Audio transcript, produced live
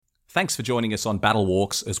Thanks for joining us on Battle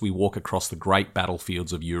Walks as we walk across the great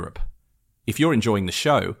battlefields of Europe. If you're enjoying the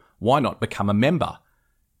show, why not become a member?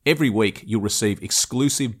 Every week you'll receive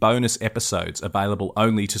exclusive bonus episodes available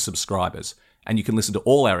only to subscribers, and you can listen to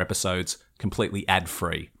all our episodes completely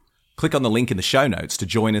ad-free. Click on the link in the show notes to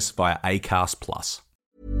join us via Acast+.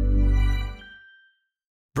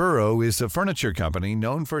 Burrow is a furniture company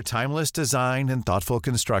known for timeless design and thoughtful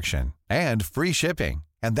construction, and free shipping,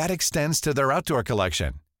 and that extends to their outdoor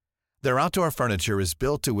collection. Their outdoor furniture is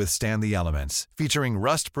built to withstand the elements, featuring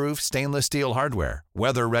rust-proof stainless steel hardware,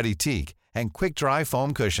 weather-ready teak, and quick-dry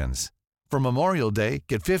foam cushions. For Memorial Day,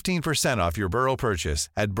 get 15% off your Burrow purchase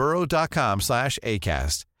at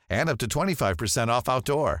burrow.com/ACAST and up to 25% off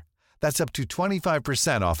outdoor. That's up to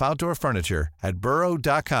 25% off outdoor furniture at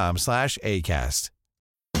burrow.com/ACAST.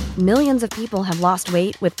 Millions of people have lost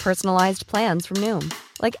weight with personalized plans from Noom,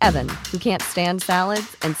 like Evan, who can't stand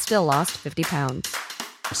salads and still lost 50 pounds.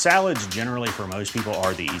 Salads generally for most people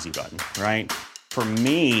are the easy button, right? For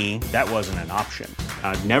me, that wasn't an option.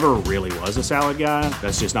 I never really was a salad guy.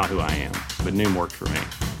 That's just not who I am. But Noom worked for me.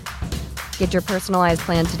 Get your personalized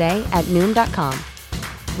plan today at Noom.com.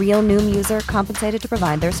 Real Noom user compensated to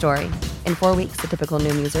provide their story. In 4 weeks, the typical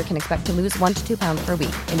Noom user can expect to lose 1 to 2 pounds per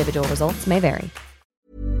week. Individual results may vary.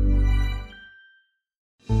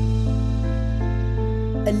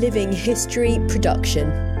 A Living History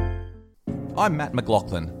production. I'm Matt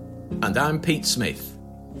McLaughlin. And I'm Pete Smith.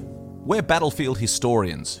 We're battlefield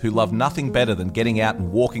historians who love nothing better than getting out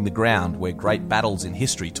and walking the ground where great battles in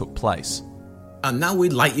history took place. And now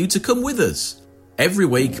we'd like you to come with us. Every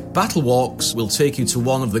week, Battle Walks will take you to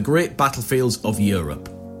one of the great battlefields of Europe.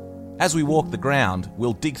 As we walk the ground,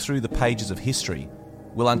 we'll dig through the pages of history,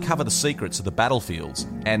 we'll uncover the secrets of the battlefields,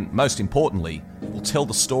 and most importantly, we'll tell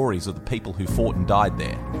the stories of the people who fought and died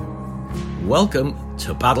there. Welcome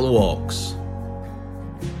to Battle Walks.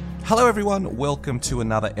 Hello everyone, welcome to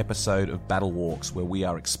another episode of Battle Walks, where we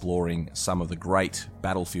are exploring some of the great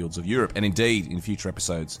battlefields of Europe, and indeed in future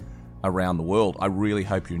episodes around the world. I really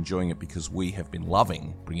hope you're enjoying it because we have been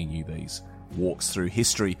loving bringing you these walks through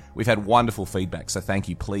history. We've had wonderful feedback, so thank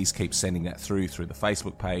you. Please keep sending that through the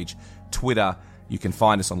Facebook page, Twitter. You can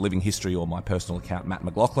find us on Living History or my personal account, Matt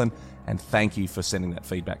McLaughlin, and thank you for sending that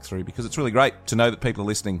feedback through because it's really great to know that people are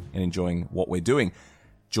listening and enjoying what we're doing.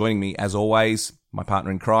 Joining me, as always, my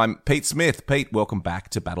partner in crime, Pete Smith. Pete, welcome back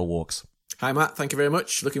to Battle Walks. Hi, Matt. Thank you very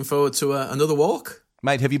much. Looking forward to another walk.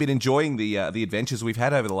 Mate, have you been enjoying the adventures we've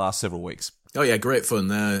had over the last several weeks? Oh yeah, great fun.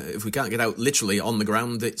 If we can't get out literally on the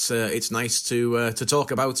ground, it's nice to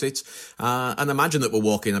talk about it and imagine that we're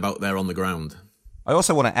walking about there on the ground. I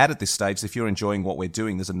also want to add at this stage, if you're enjoying what we're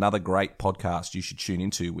doing, there's another great podcast you should tune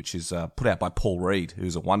into, which is put out by Paul Reed,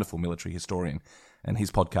 who's a wonderful military historian, and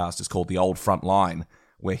his podcast is called The Old Front Line,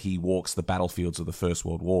 where he walks the battlefields of the First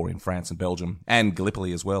World War in France and Belgium, and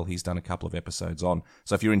Gallipoli as well. He's done a couple of episodes on.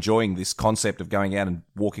 So if you're enjoying this concept of going out and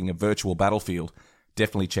walking a virtual battlefield,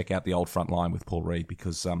 definitely check out The Old Front Line with Paul Reed,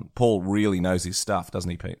 because Paul really knows his stuff,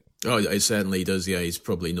 doesn't he, Pete? Oh, it certainly does, yeah. He's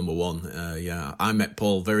probably number one. Yeah, I met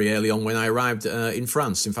Paul very early on when I arrived in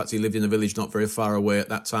France. In fact, he lived in a village not very far away at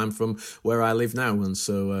that time from where I live now. And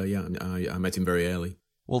so, I met him very early.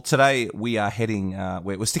 Well, today we are heading,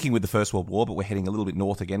 we're sticking with the First World War, but we're heading a little bit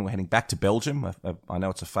north again. We're heading back to Belgium. I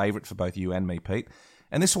know it's a favourite for both you and me, Pete.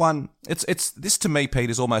 And this one, this to me, Pete,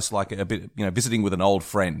 is almost like a bit, visiting with an old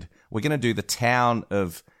friend. We're going to do the town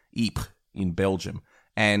of Ypres in Belgium.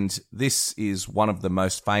 And this is one of the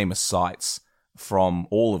most famous sites from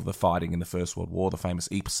all of the fighting in the First World War, the famous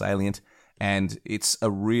Ypres salient. And it's a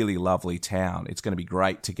really lovely town. It's going to be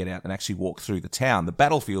great to get out and actually walk through the town. The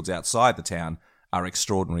battlefields outside the town are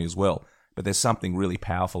extraordinary as well. But there's something really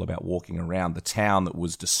powerful about walking around the town that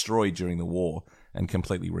was destroyed during the war and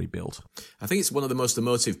completely rebuilt. I think it's one of the most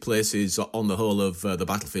emotive places on the whole of the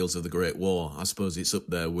battlefields of the Great War. I suppose it's up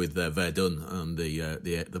there with Verdun and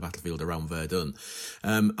the battlefield around Verdun.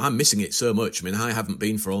 I'm missing it so much. I mean, I haven't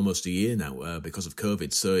been for almost a year now because of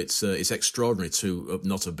COVID, so it's extraordinary to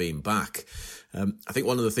not have been back. I think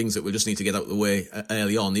one of the things that we just need to get out of the way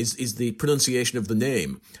early on is the pronunciation of the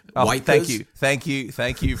name. Oh, Wipers. Thank you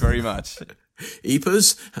very much.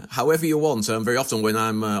 Ypres, however you want. Very often when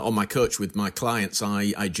I'm on my coach with my clients,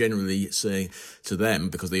 I generally say to them,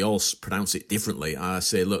 because they all pronounce it differently, I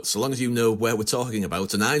say, look, so long as you know where we're talking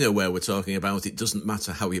about, and I know where we're talking about, it doesn't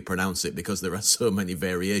matter how you pronounce it, because there are so many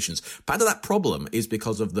variations. Part of that problem is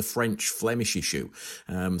because of the French-Flemish issue.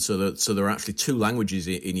 So there are actually two languages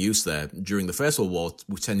in use there. During the First World War,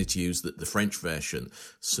 we tended to use the French version.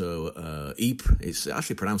 So Ypres, it's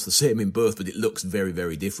actually pronounced the same in both, but it looks very,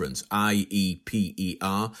 very different. I-E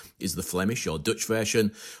YPER is the Flemish or Dutch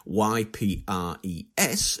version.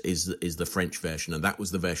 YPRES is the French version, and that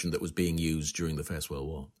was the version that was being used during the First World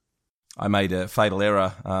War. I made a fatal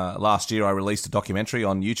error last year. I released a documentary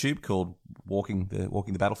on YouTube called Walking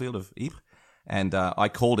the Battlefield of Ypres, and I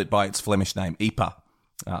called it by its Flemish name, Ypres,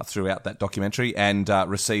 throughout that documentary, and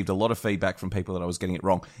received a lot of feedback from people that I was getting it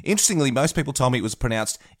wrong. Interestingly, most people told me it was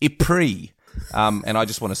pronounced Ypres, and I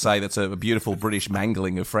just want to say that's a beautiful British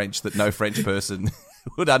mangling of French that no French person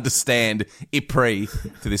would understand. Ypres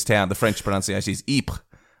to this town. The French pronunciation is Ypres.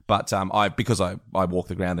 But because I walk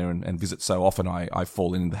the ground there and visit so often, I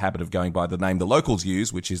fall in the habit of going by the name the locals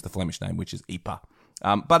use, which is the Flemish name, which is Ypres.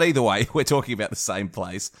 But either way, we're talking about the same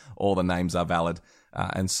place. All the names are valid.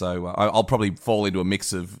 And so I'll probably fall into a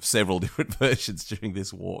mix of several different versions during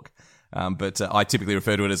this walk. But I typically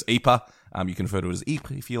refer to it as Ypres. You can refer to it as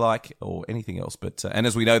Ypres if you like, or anything else. But and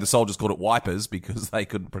as we know, the soldiers called it Wipers because they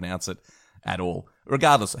couldn't pronounce it at all.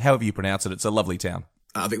 Regardless, however you pronounce it, it's a lovely town.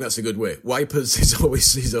 I think that's a good way. Wipers is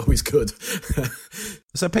always good.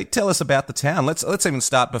 So, Pete, tell us about the town. Let's even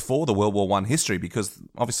start before the World War I history, because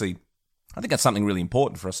obviously I think that's something really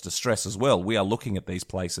important for us to stress as well. We are looking at these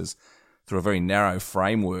places through a very narrow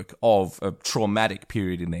framework of a traumatic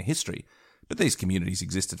period in their history. But these communities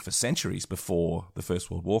existed for centuries before the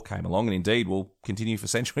First World War came along, and indeed will continue for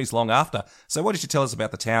centuries long after. So what did you tell us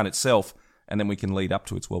about the town itself, and then we can lead up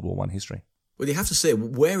to its World War I history? Well, you have to say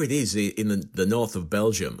where it is in the north of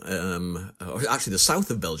Belgium, or actually the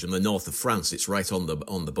south of Belgium, the north of France. It's right on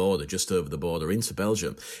the border, just over the border into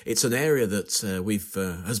Belgium. It's an area that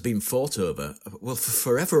has been fought over, well, for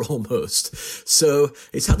forever almost. So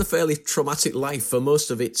it's had a fairly traumatic life for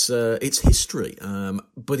most of its history.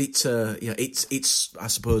 But it's I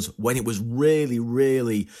suppose when it was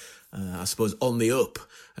really on the up.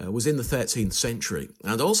 Was in the 13th century,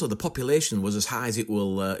 and also the population was as high as it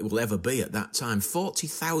will ever be at that time.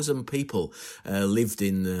 40,000 people lived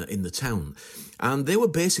in the town, and they were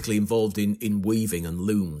basically involved in weaving and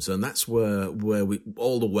looms, and that's where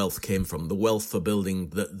all the wealth came from. The wealth for building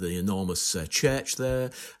the enormous church there,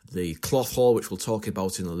 the cloth hall, which we'll talk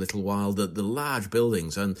about in a little while, the large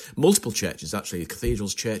buildings, and multiple churches, actually,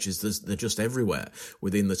 cathedrals, churches, they're just everywhere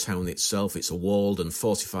within the town itself. It's a walled and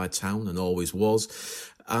fortified town, and always was.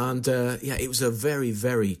 And, it was a very,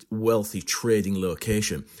 very wealthy trading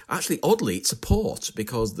location. Actually, oddly, it's a port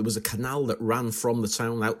because there was a canal that ran from the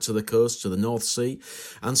town out to the coast, to the North Sea.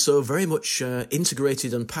 And so very much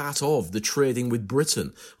integrated and part of the trading with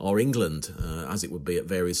Britain, or England, as it would be at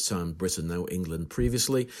various times, Britain, now England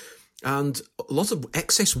previously. And a lot of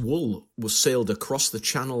excess wool was sailed across the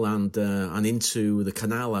channel and into the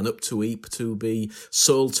canal and up to Ypres to be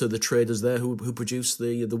sold to the traders there who produced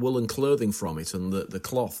the woolen clothing from it and the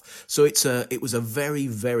cloth. So it was a very,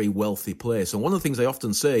 very wealthy place. And one of the things I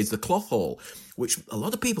often say is the cloth hall, which a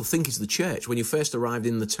lot of people think is the church. When you first arrived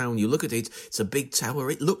in the town, you look at it, it's a big tower,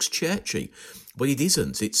 it looks churchy. But it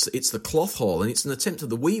isn't. It's the cloth hall, and it's an attempt of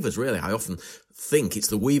the weavers, really. I often think it's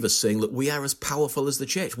the weavers saying, look, we are as powerful as the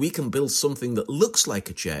church. We can build something that looks like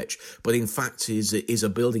a church, but in fact is a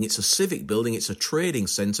building. It's a civic building. It's a trading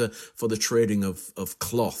centre for the trading of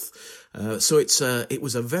cloth. So it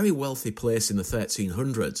was a very wealthy place in the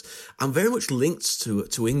 1300s, and very much linked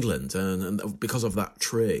to England, and because of that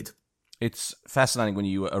trade. It's fascinating when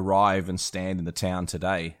you arrive and stand in the town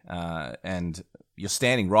today, and you're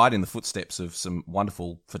standing right in the footsteps of some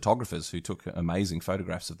wonderful photographers who took amazing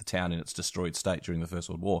photographs of the town in its destroyed state during the First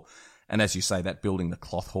World War. And as you say, that building, the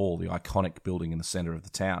Cloth Hall, the iconic building in the centre of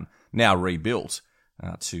the town, now rebuilt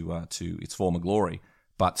to its former glory,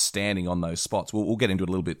 but standing on those spots. We'll get into it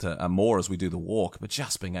a little bit more as we do the walk, but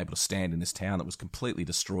just being able to stand in this town that was completely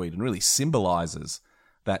destroyed and really symbolises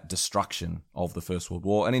that destruction of the First World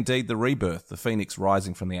War, and indeed the rebirth, the phoenix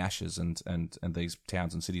rising from the ashes, and these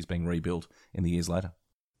towns and cities being rebuilt in the years later.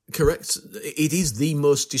 Correct. It is the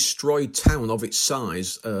most destroyed town of its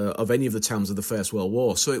size of any of the towns of the First World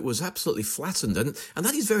War. So it was absolutely flattened, and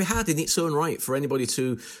that is very hard in its own right for anybody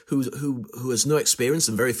who has no experience,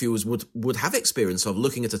 and very few would have experience of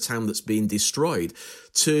looking at a town that's been destroyed,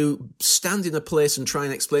 to stand in a place and try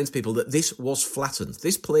and explain to people that this was flattened.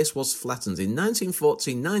 This place was flattened. In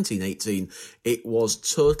 1914, 1918, it was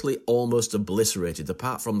totally almost obliterated,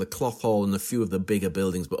 apart from the Cloth Hall and a few of the bigger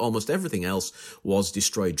buildings, but almost everything else was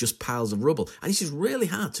destroyed, just piles of rubble. And it is really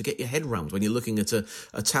hard to get your head around when you're looking at a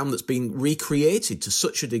town that's been recreated to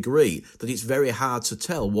such a degree that it's very hard to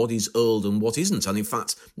tell what is old and what isn't. And in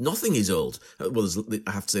fact, nothing is old. Well,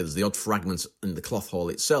 I have to say there's the odd fragment in the Cloth Hall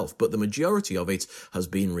itself, but the majority of it has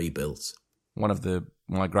been rebuilt. One of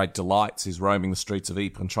my great delights is roaming the streets of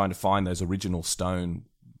Ypres and trying to find those original stone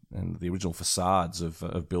and the original facades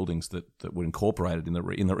of buildings that were incorporated in the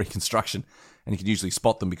reconstruction. And you can usually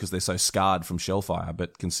spot them because they're so scarred from shell fire,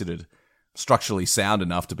 but considered structurally sound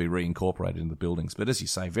enough to be reincorporated in the buildings. But as you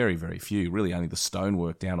say, very, very few, really only the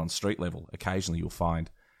stonework down on street level. Occasionally you'll find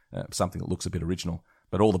something that looks a bit original.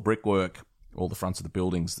 But all the brickwork, all the fronts of the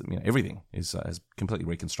buildings, everything is completely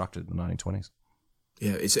reconstructed in the 1920s.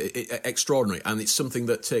 Yeah, it's extraordinary, and it's something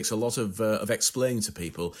that takes a lot of explaining to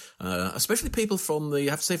people, especially people from the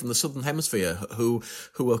Southern Hemisphere who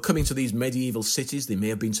are coming to these medieval cities. They may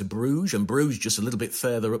have been to Bruges, and Bruges, just a little bit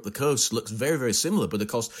further up the coast, looks very, very similar, but of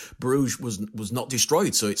course Bruges was not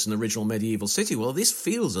destroyed, so it's an original medieval city. Well, this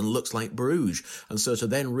feels and looks like Bruges, and so to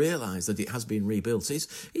then realise that it has been rebuilt,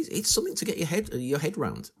 it's something to get your head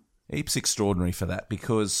round. Ypres extraordinary for that,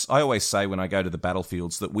 because I always say when I go to the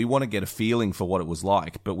battlefields that we want to get a feeling for what it was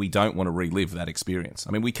like, but we don't want to relive that experience.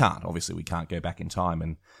 I mean, we can't go back in time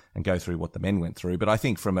and go through what the men went through, but I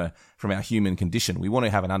think from our human condition, we want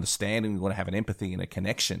to have an understanding, we want to have an empathy and a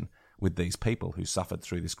connection with these people who suffered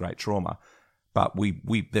through this great trauma. But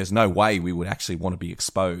there's no way we would actually want to be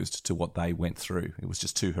exposed to what they went through. It was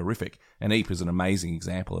just too horrific. And Ypres is an amazing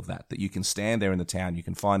example of that you can stand there in the town, you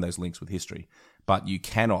can find those links with history, but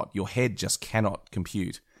your head just cannot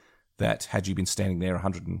compute that had you been standing there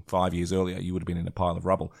 105 years earlier, you would have been in a pile of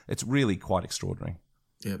rubble. It's really quite extraordinary.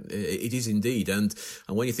 Yeah, it is indeed. And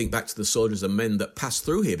when you think back to the soldiers and men that passed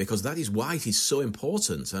through here, because that is why it is so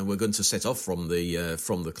important, and we're going to set off from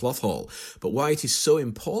the cloth hall, but why it is so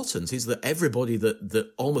important is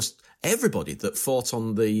that almost everybody that fought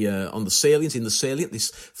on the salient,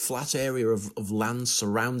 this flat area of land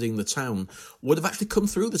surrounding the town, would have actually come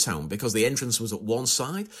through the town, because the entrance was at one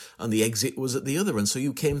side and the exit was at the other, and so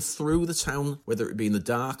you came through the town, whether it be in the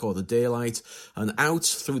dark or the daylight, and out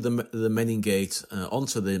through the Menin Gate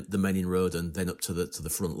onto the Menin Road, and then up to the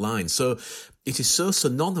front line. So it is so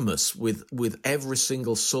synonymous with every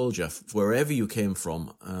single soldier, wherever you came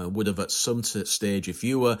from, would have at some stage, if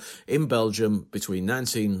you were in Belgium between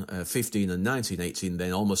 1915 and 1918,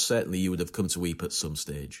 then almost certainly you would have come to Ypres at some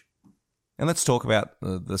stage. And let's talk about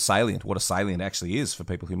the salient, what a salient actually is for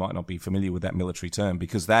people who might not be familiar with that military term,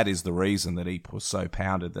 because that is the reason that Ypres was so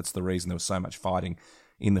pounded. That's the reason there was so much fighting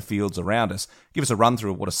in the fields around us. Give us a run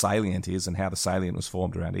through of what a salient is and how the salient was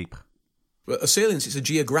formed around Ypres. Well, a salient is a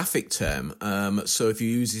geographic term, so if you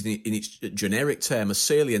use it in its generic term, a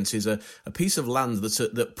salient is a piece of land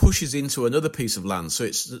that pushes into another piece of land. So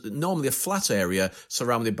it's normally a flat area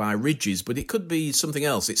surrounded by ridges, but it could be something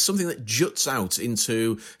else. It's something that juts out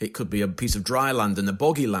into, it could be a piece of dry land and a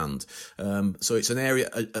boggy land. So it's an area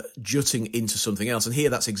jutting into something else. And here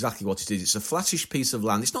that's exactly what it is. It's a flattish piece of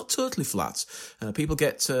land. It's not totally flat. People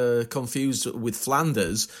get confused with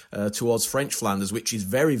Flanders towards French Flanders, which is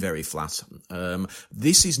very, very flat.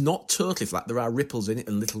 This is not totally flat. There are ripples in it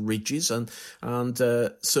and little ridges, and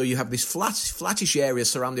so you have this flattish area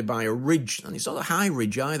surrounded by a ridge, and it's not a high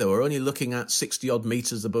ridge either. We're only looking at 60 odd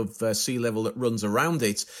metres above sea level that runs around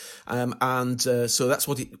it, so that's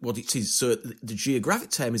what it is. So the geographic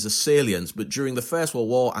term is a salient, but during the First World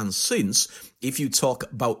War and since, if you talk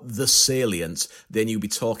about the salient, then you'll be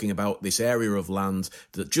talking about this area of land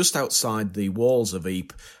that just outside the walls of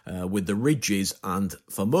Ypres, with the ridges, and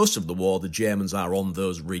for most of the war, the Germans are on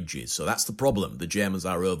those ridges. So that's the problem. The Germans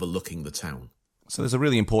are overlooking the town. So there's a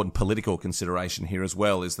really important political consideration here as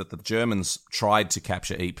well, is that the Germans tried to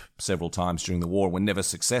capture Ypres several times during the war, were never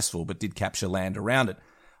successful, but did capture land around it,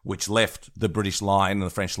 which left the British line and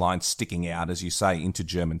the French line sticking out, as you say, into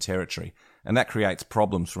German territory. And that creates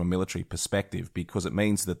problems from a military perspective, because it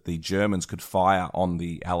means that the Germans could fire on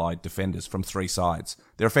the Allied defenders from three sides.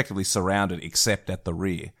 They're effectively surrounded except at the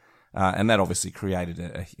rear. And that obviously created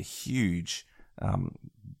a huge,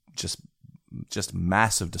 just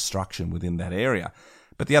massive destruction within that area.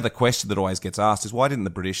 But the other question that always gets asked is, why didn't the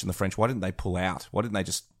British and the French, why didn't they pull out? Why didn't they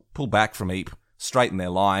just pull back from Ypres, straighten their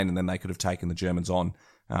line, and then they could have taken the Germans on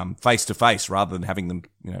face to face rather than having them,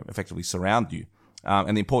 effectively surround you?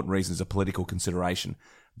 And the important reason is a political consideration.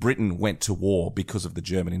 Britain went to war because of the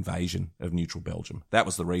German invasion of neutral Belgium. That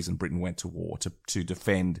was the reason Britain went to war, to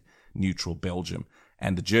defend neutral Belgium.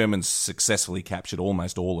 And the Germans successfully captured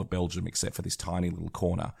almost all of Belgium except for this tiny little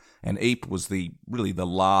corner. And Ypres was really the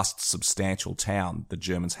last substantial town the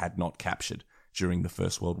Germans had not captured during the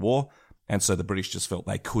First World War. And so the British just felt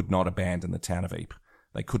they could not abandon the town of Ypres.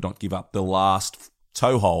 They could not give up the last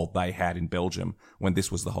toehold they had in Belgium, when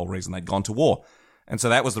this was the whole reason they'd gone to war. And so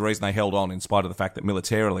that was the reason they held on, in spite of the fact that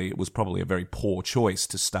militarily it was probably a very poor choice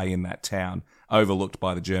to stay in that town, overlooked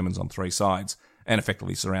by the Germans on three sides and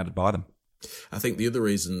effectively surrounded by them. I think the other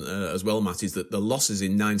reason as well, Matt, is that the losses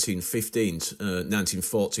in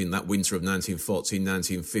 1914, that winter of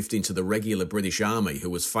 1914-1915 to the regular British Army who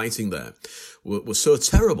was fighting there were so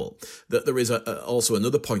terrible that there is also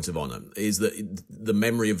another point of honour, is that the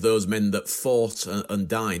memory of those men that fought and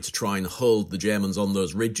died to try and hold the Germans on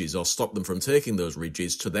those ridges or stop them from taking those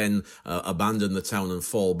ridges, to then abandon the town and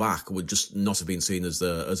fall back, would just not have been seen as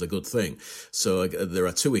a good thing. So there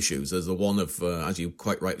are two issues. There's the one of, as you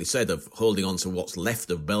quite rightly said, of holding on to what's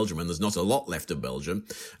left of Belgium, and there's not a lot left of Belgium,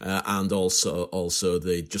 and also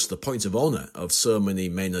the point of honour of so many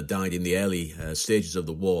men had died in the early stages of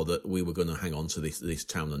the war that we were going to hang on to this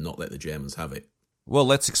town and not let the Germans have it. Well,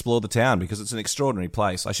 let's explore the town, because it's an extraordinary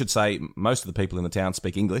place. I should say most of the people in the town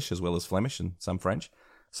speak English as well as Flemish and some French,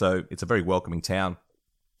 so it's a very welcoming town.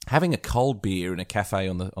 Having a cold beer in a cafe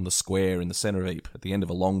on the square in the centre of Ypres at the end of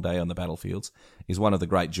a long day on the battlefields is one of the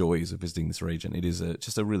great joys of visiting this region. It is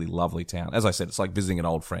just a really lovely town. As I said, it's like visiting an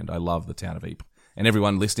old friend. I love the town of Ypres. And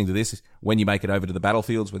everyone listening to this, when you make it over to the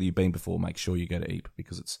battlefields, whether you've been before, make sure you go to Ypres,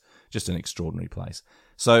 because it's just an extraordinary place.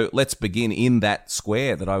 So let's begin in that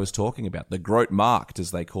square that I was talking about, the Grote Markt, as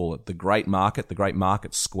they call it, the Great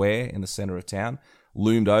Market Square in the centre of town,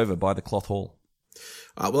 loomed over by the Cloth Hall.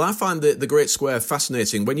 Well, I find the Great Square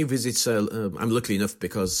fascinating. When you visit, I'm lucky enough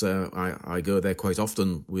because I go there quite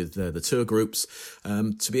often with the tour groups,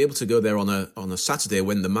 to be able to go there on a Saturday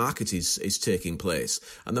when the market is taking place.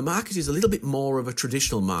 And the market is a little bit more of a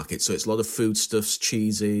traditional market, so it's a lot of foodstuffs,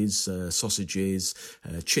 cheeses, sausages,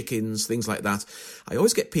 chickens, things like that. I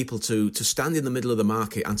always get people to stand in the middle of the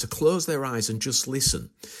market and to close their eyes and just listen.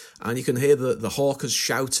 And you can hear the hawkers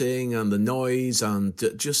shouting and the noise and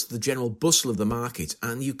just the general bustle of the market.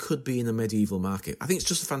 And you could be in a medieval market. I think it's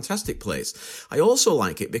just a fantastic place. I also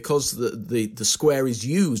like it because the square is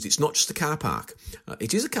used. It's not just a car park.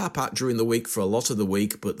 It is a car park during the week for a lot of the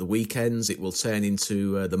week, but the weekends it will turn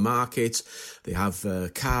into the market. They have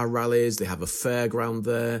car rallies. They have a fairground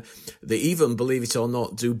there. They even, believe it or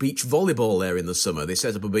not, do beach volleyball there in the summer. They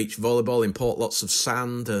set up a beach volleyball, import lots of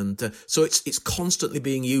sand, and so it's constantly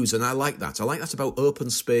being used. And I like that. I like that about open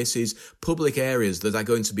spaces, public areas that are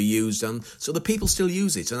going to be used, and so the people still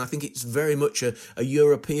use it. And I think it's very much a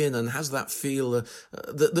European and has that feel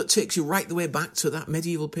that takes you right the way back to that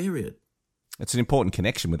medieval period. It's an important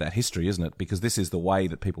connection with that history, isn't it? Because this is the way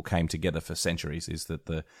that people came together for centuries, is that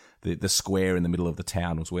the square in the middle of the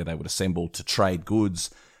town was where they would assemble to trade goods,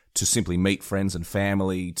 to simply meet friends and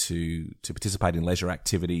family, to participate in leisure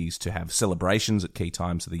activities, to have celebrations at key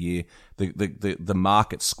times of the year. The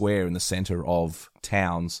market square in the centre of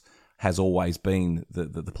towns has always been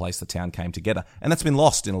the place the town came together, and that's been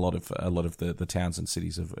lost in a lot of the towns and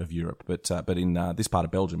cities of Europe. But in this part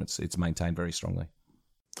of Belgium, it's maintained very strongly.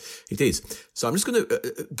 It is. So I'm just going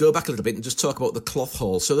to go back a little bit and just talk about the Cloth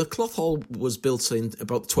Hall. So the Cloth Hall was built in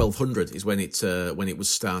about 1200 is when it was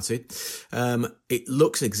started. It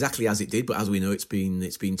looks exactly as it did, but as we know, it's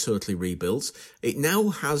been totally rebuilt. It now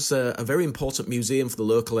has a very important museum for the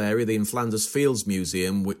local area, the In Flanders Fields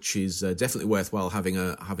Museum, which is definitely worthwhile having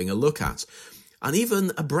a look at. And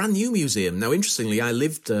even a brand new museum. Now, interestingly, I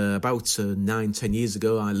lived about 9-10 years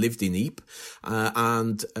ago. I lived in Ypres,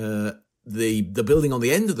 and the building on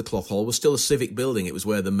the end of the Cloth Hall was still a civic building. It was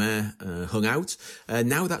where the mayor hung out.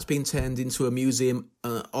 Now that's been turned into a museum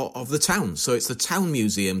of the town. So it's the town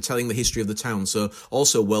museum telling the history of the town. So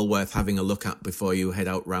also well worth having a look at before you head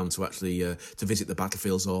out round to actually to visit the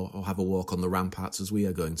battlefields or have a walk on the ramparts as we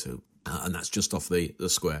are going to. And that's just off the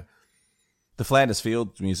square. The Flanders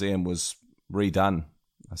Fields Museum was redone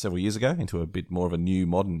several years ago into a bit more of a new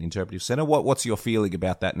modern interpretive centre. What's your feeling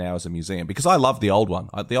about that now as a museum? Because I love the old one.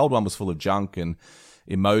 The old one was full of junk and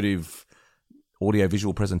emotive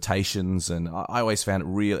audiovisual presentations, and I always found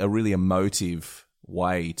it a really emotive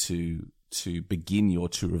way to begin your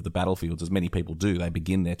tour of the battlefields, as many people do. They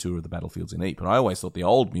begin their tour of the battlefields in Ypres. And I always thought the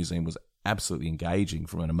old museum was absolutely engaging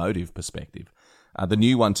from an emotive perspective. The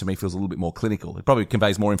new one to me feels a little bit more clinical. It probably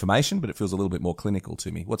conveys more information, but it feels a little bit more clinical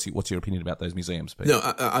to me. What's your opinion about those museums, Pete? No,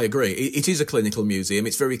 I agree. It is a clinical museum.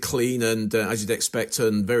 It's very clean and, as you'd expect,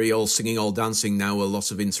 and very all singing, all dancing now, a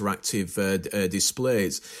lot of interactive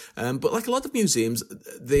displays. But like a lot of museums,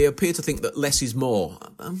 they appear to think that less is more.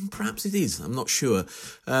 Perhaps it is. I'm not sure.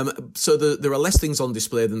 So there are less things on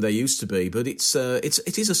display than there used to be, but it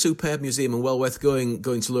is a superb museum and well worth going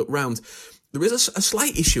to look round. There is a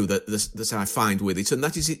slight issue that I find with it, and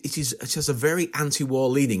that is it has a very anti-war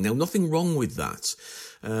leaning. Now, nothing wrong with that.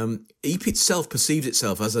 Ypres itself perceives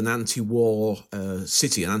itself as an anti-war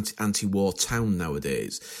city, an anti-war town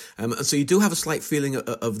nowadays. And so you do have a slight feeling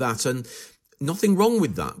of that. And nothing wrong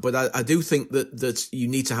with that, but I do think that you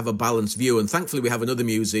need to have a balanced view. And thankfully, we have another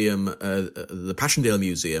museum, the Passchendaele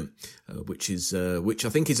Museum, which I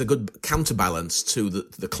think is a good counterbalance to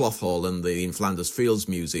the Cloth Hall and the In Flanders Fields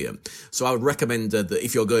Museum. So I would recommend that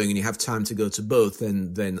if you're going and you have time to go to both,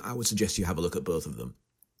 then I would suggest you have a look at both of them.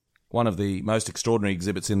 One of the most extraordinary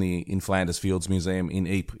exhibits in the In Flanders Fields Museum in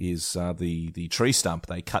Ypres is the tree stump.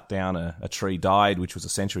 They cut down a tree died, which was a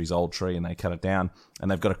centuries-old tree, and they cut it down, and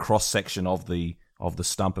they've got a cross-section of the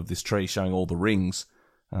stump of this tree showing all the rings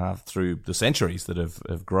through the centuries that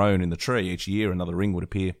have grown in the tree. Each year another ring would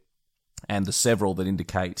appear, and the several that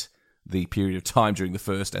indicate the period of time during the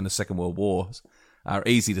First and the Second World Wars are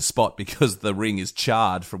easy to spot because the ring is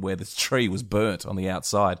charred from where this tree was burnt on the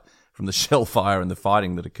outside, from the shell fire and the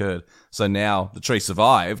fighting that occurred. So now the tree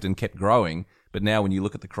survived and kept growing, but now when you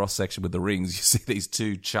look at the cross-section with the rings, you see these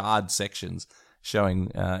two charred sections showing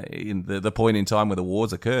in the point in time where the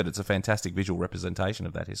wars occurred. It's a fantastic visual representation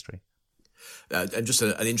of that history. And just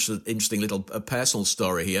an interesting little personal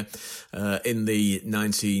story here. In the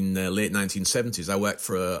late 1970s, I worked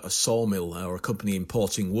for a sawmill or a company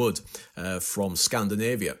importing wood from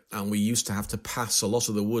Scandinavia, and we used to have to pass a lot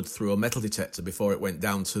of the wood through a metal detector before it went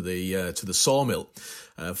down to the sawmill.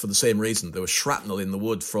 For the same reason, there was shrapnel in the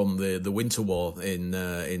wood from the Winter War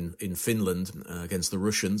in Finland against the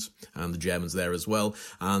Russians and the Germans there as well.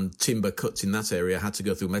 And timber cut in that area had to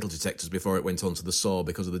go through metal detectors before it went onto the saw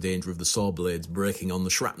because of the danger of the saw blades breaking on the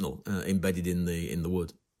shrapnel embedded in the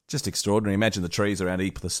wood. Just extraordinary. Imagine the trees around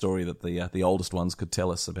Ypres, the story that the oldest ones could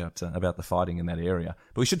tell us about the fighting in that area.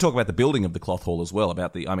 But we should talk about the building of the Cloth Hall as well,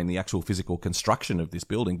 about the actual physical construction of this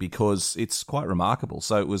building, because it's quite remarkable.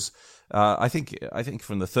 So it was, I think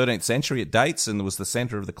from the 13th century it dates, and it was the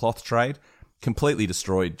centre of the cloth trade, completely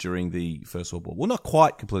destroyed during the First World War. Well, not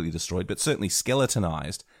quite completely destroyed, but certainly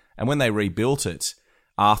skeletonized. And when they rebuilt it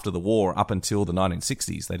after the war, up until the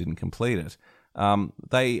 1960s, they didn't complete it.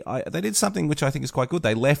 They did something which I think is quite good.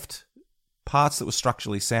 They left parts that were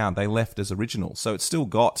structurally sound. They left as original. So it's still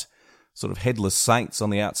got sort of headless saints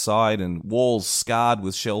on the outside and walls scarred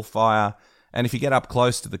with shell fire. And if you get up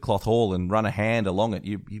close to the Cloth Hall and run a hand along it,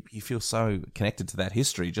 you feel so connected to that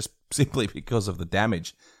history just simply because of the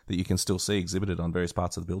damage that you can still see exhibited on various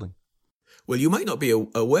parts of the building. Well, you might not be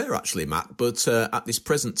aware, actually, Matt, but at this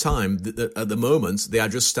present time, at the moment, they are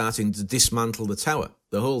just starting to dismantle the tower.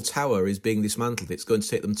 The whole tower is being dismantled. It's going to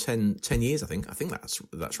take them 10 years, I think. I think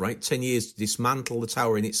that's right. 10 years to dismantle the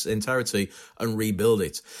tower in its entirety and rebuild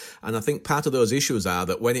it. And I think part of those issues are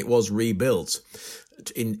that when it was rebuilt,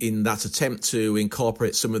 in that attempt to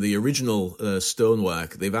incorporate some of the original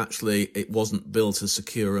stonework, it wasn't built as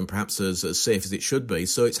secure and perhaps as safe as it should be,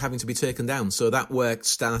 so it's having to be taken down. So that work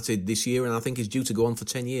started this year, and I think is due to go on for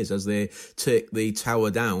 10 years as they take the tower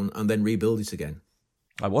down and then rebuild it again.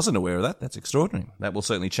 I wasn't aware of that. That's extraordinary. That will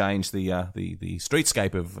certainly change the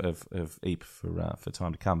streetscape of Ypres for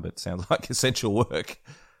time to come, but sounds like essential work.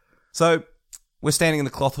 So we're standing in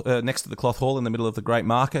the next to the Cloth Hall in the middle of the Great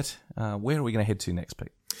Market. Where are we going to head to next,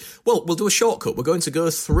 Pete? Well, we'll do a shortcut. We're going to go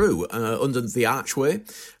through under the archway,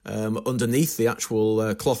 underneath the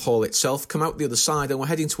actual Cloth Hall itself, come out the other side, and we're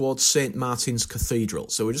heading towards St. Martin's Cathedral.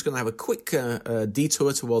 So we're just going to have a quick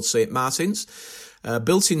detour towards St. Martin's.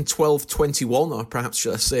 Built in 1221, or perhaps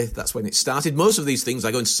should I say that's when it started. Most of these things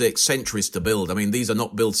are going to take centuries to build. I mean, these are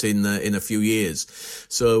not built in a few years.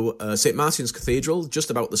 So St. Martin's Cathedral,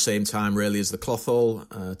 just about the same time really as the Cloth Hall,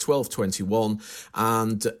 1221,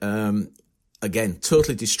 and again,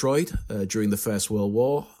 totally destroyed during the First World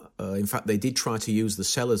War. In fact, they did try to use the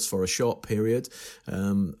cellars for a short period,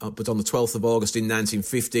 but on the 12th of August in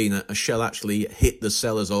 1915, a shell actually hit the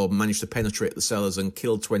cellars or managed to penetrate the cellars and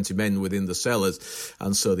killed 20 men within the cellars,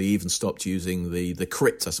 and so they even stopped using the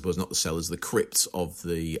crypt, I suppose, not the cellars, the crypt of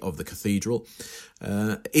the cathedral.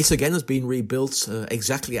 It again has been rebuilt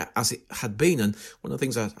exactly as it had been, and one of the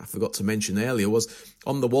things I forgot to mention earlier was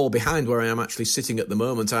on the wall behind where I am actually sitting at the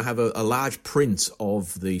moment, I have a large print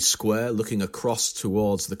of the square looking across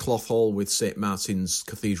towards the Cloth Hall with St. Martin's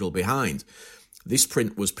Cathedral behind. This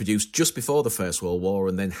print was produced just before the First World War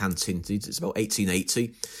and then hand-tinted. It's about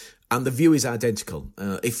 1880. And the view is identical.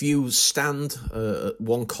 If you stand at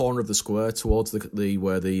one corner of the square towards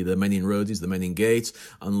where the Menin Road is, the Menin Gate,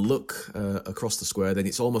 and look across the square, then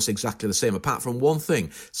it's almost exactly the same, apart from one thing.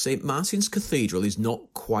 St. Martin's Cathedral is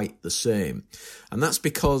not quite the same. And that's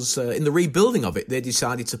because in the rebuilding of it, they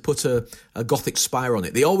decided to put a Gothic spire on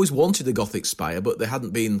it. They always wanted a Gothic spire, but there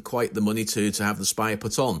hadn't been quite the money to have the spire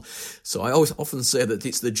put on. So I often say that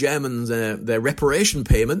it's the Germans, their reparation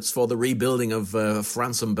payments for the rebuilding of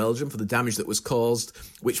France and Belgium, Belgium for the damage that was caused,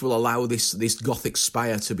 which will allow this Gothic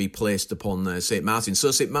spire to be placed upon St. Martin's.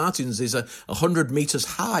 So St. Martin's is 100 metres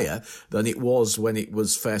higher than it was when it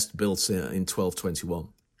was first built in 1221.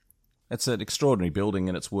 It's an extraordinary building,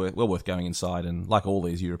 and it's well worth going inside. And like all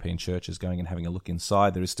these European churches, going and having a look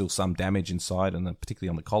inside, there is still some damage inside, and particularly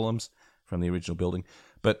on the columns from the original building.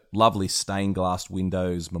 But lovely stained glass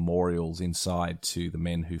windows, memorials inside to the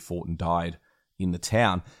men who fought and died in the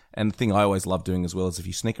town. And the thing I always love doing as well is if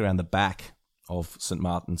you sneak around the back of St.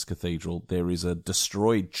 Martin's Cathedral, there is a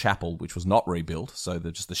destroyed chapel which was not rebuilt. So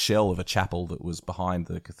just the shell of a chapel that was behind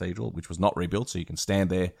the cathedral, which was not rebuilt. So you can stand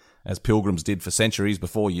there as pilgrims did for centuries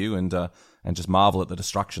before you and just marvel at the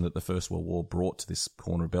destruction that the First World War brought to this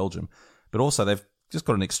corner of Belgium. But also they've just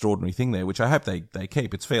got an extraordinary thing there, which I hope they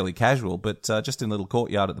keep. It's fairly casual, but just in a little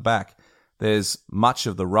courtyard at the back, there's much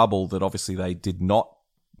of the rubble that obviously they did not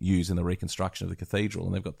use in the reconstruction of the cathedral.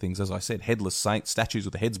 And they've got things, as I said, headless saints, statues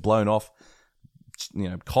with the heads blown off,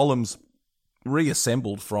 columns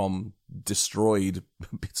reassembled from destroyed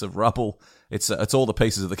bits of rubble. It's all the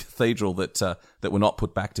pieces of the cathedral that were not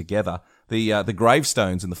put back together. The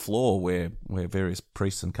gravestones in the floor where various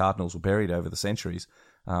priests and cardinals were buried over the centuries,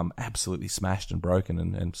 absolutely smashed and broken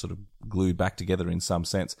and sort of glued back together in some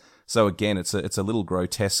sense. So again, it's a little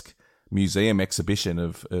grotesque museum exhibition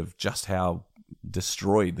of just how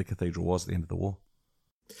destroyed the cathedral was at the end of the war.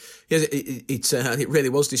 Yes, it really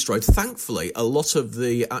was destroyed. Thankfully, a lot of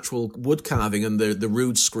the actual wood carving and the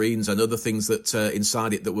rood screens and other things that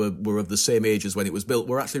inside it that were of the same age as when it was built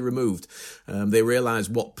were actually removed. They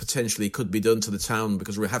realised what potentially could be done to the town,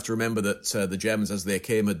 because we have to remember that the Germans, as they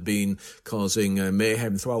came, had been causing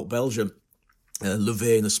mayhem throughout Belgium.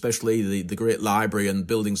 Louvain especially, the great library and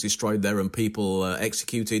buildings destroyed there and people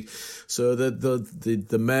executed. So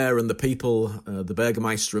the mayor and the people, the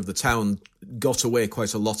Burgermeister of the town, got away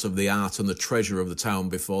quite a lot of the art and the treasure of the town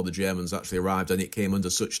before the Germans actually arrived, and it came under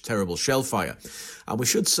such terrible shell fire. And we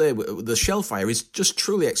should say the shell fire is just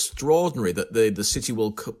truly extraordinary that the city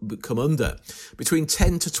will come under. Between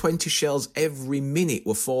 10 to 20 shells every minute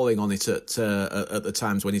were falling on it at the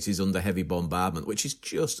times when it is under heavy bombardment, which is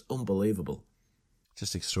just unbelievable.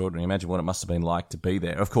 Just extraordinary. Imagine what it must have been like to be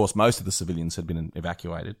there. Of course, most of the civilians had been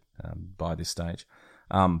evacuated by this stage,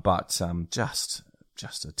 but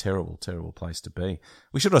just a terrible, terrible place to be.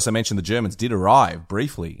 We should also mention the Germans did arrive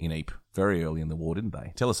briefly in Ypres very early in the war, didn't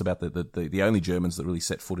they? Tell us about the only Germans that really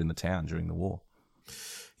set foot in the town during the war.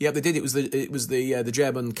 Yeah, they did. It was the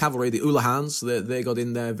German cavalry, the Uhlans. They got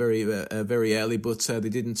in there very early, but they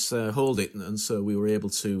didn't hold it, and so we were able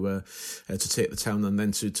to take the town and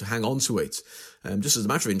then to hang on to it. Just as a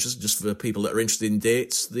matter of interest, just for people that are interested in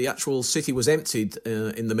dates, the actual city was emptied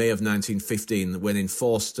in the May of 1915 when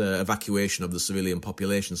enforced evacuation of the civilian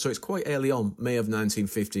population. So it's quite early on, May of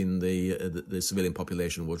 1915, the civilian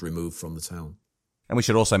population was removed from the town. And we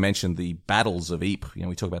should also mention the battles of Ypres.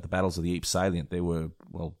 We talk about the battles of the Ypres salient. There were,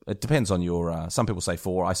 well, it depends on your, some people say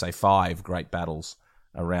 4, I say 5 great battles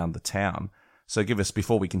around the town. So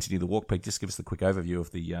before we continue the walk, Pete, just give us the quick overview of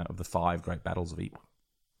the 5 great battles of Ypres.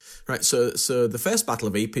 Right, so the first Battle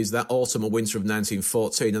of Ypres is that autumn or winter of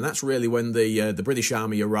 1914, and that's really when the British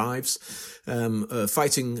Army arrives,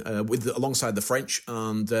 fighting alongside the French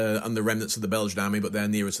and the remnants of the Belgian Army, but they're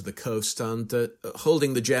nearer to the coast, and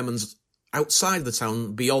holding the Germans outside the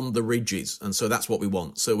town beyond the ridges, and so that's what we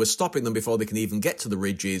want. So we're stopping them before they can even get to the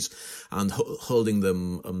ridges and holding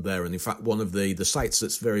them there. And in fact, one of the sites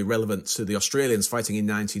that's very relevant to the Australians fighting in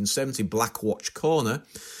 1970, Black Watch Corner,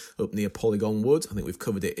 up near Polygon Wood. I think we've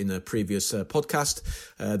covered it in a previous podcast.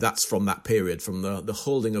 That's from that period, from the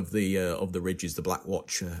holding of the ridges, the Black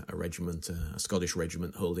Watch, a regiment, a Scottish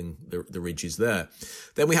regiment holding the ridges there.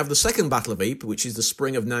 Then we have the second Battle of Ypres, which is the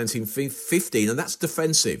spring of 1915, and that's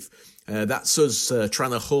defensive. That's us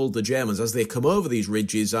trying to hold the Germans as they come over these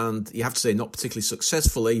ridges, and you have to say not particularly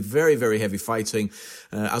successfully, very, very heavy fighting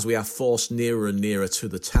as we are forced nearer and nearer to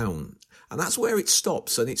the town. And that's where it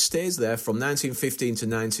stops, and it stays there from 1915 to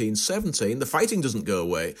 1917. The fighting doesn't go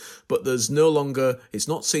away, but it's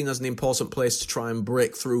not seen as an important place to try and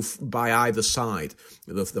break through by either side.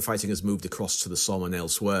 The fighting has moved across to the Somme and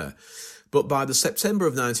elsewhere. But by the September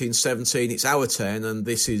of 1917, it's our turn, and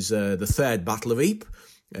this is the third Battle of Ypres.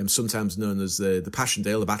 Sometimes known as the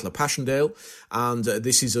Passchendaele, the Battle of Passchendaele, and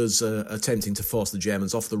this is us attempting to force the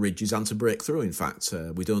Germans off the ridges and to break through. In fact,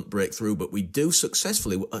 we don't break through, but we do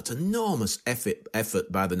successfully. At enormous effort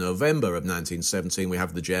by the November of 1917, we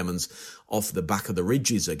have the Germans off the back of the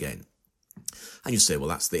ridges again. And you say, well,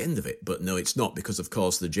 that's the end of it. But no, it's not, because, of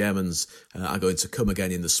course, the Germans are going to come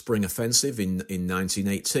again in the spring offensive in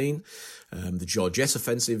 1918. the Georges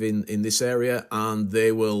offensive in this area, and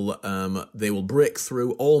they will break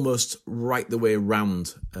through almost right the way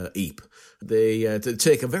round Ypres. They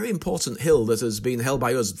take a very important hill that has been held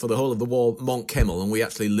by us for the whole of the war, Mont Kemmel, and we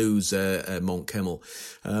actually lose Mont Kemmel.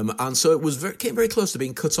 And so it came very close to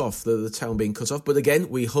being cut off, the town being cut off. But again,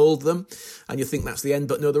 we hold them, and you think that's the end.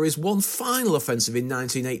 But no, there is one final offensive in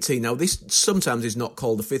 1918. Now, this sometimes is not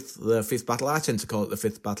called the fifth battle. I tend to call it the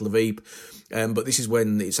Fifth Battle of Ypres. But this is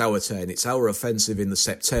when it's our turn. It's our offensive in the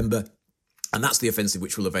September. And that's the offensive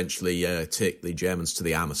which will eventually take the Germans to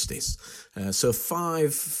the armistice. So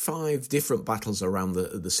five different battles around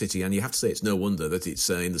the city, and you have to say it's no wonder that it's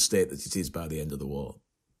in the state that it is by the end of the war.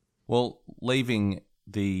 Well, leaving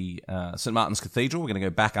the St. Martin's Cathedral, we're going to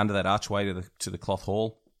go back under that archway to the Cloth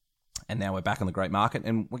Hall, and now we're back on the Great Market,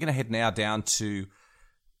 and we're going to head now down to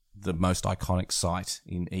the most iconic site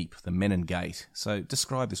in Ypres, the Menin Gate. So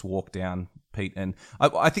describe this walk down, Pete. And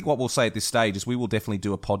I think what we'll say at this stage is we will definitely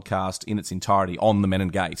do a podcast in its entirety on the Menin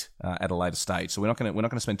Gate at a later stage. So we're not going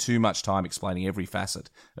to spend too much time explaining every facet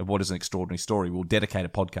of what is an extraordinary story. We'll dedicate a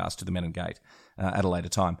podcast to the Menin Gate at a later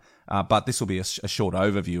time. But this will be a short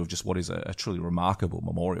overview of just what is a truly remarkable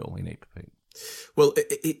memorial in Ypres, Pete. Well,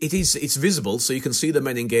 it's visible, so you can see the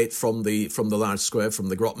Menin Gate from the large square, from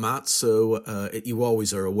the Grotte Markt, so you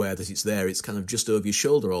always are aware that it's there. It's kind of just over your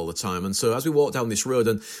shoulder all the time. And so as we walk down this road,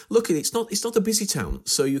 and look, it's not a busy town,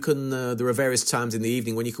 so you can there are various times in the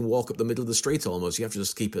evening when you can walk up the middle of the street almost. You have to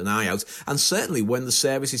just keep an eye out. And certainly when the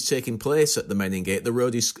service is taking place at the Menin Gate, the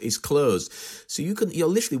road is closed. So you're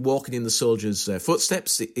literally walking in the soldiers'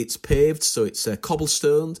 footsteps. It's paved, so it's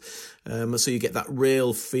cobblestoned. So you get that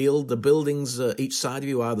rail feel. The buildings each side of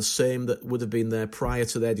you are the same that would have been there prior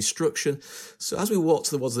to their destruction. So as we walk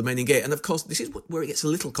towards the Menin Gate, and of course this is where it gets a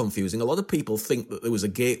little confusing. A lot of people think that there was a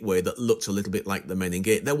gateway that looked a little bit like the Menin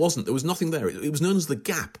Gate. There wasn't. There was nothing there. It was known as the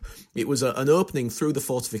Gap. It was an opening through the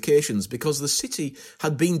fortifications because the city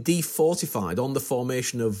had been defortified on the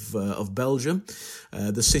formation of Belgium.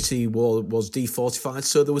 The city was defortified,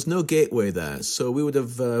 so there was no gateway there. So we would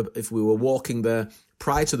have, if we were walking there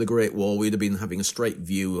prior to the Great War, we'd have been having a straight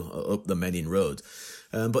view up the Menin Road.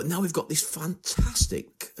 But now we've got this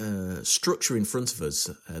fantastic structure in front of us,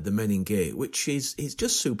 the Menin Gate, which is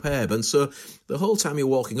just superb. And so the whole time you're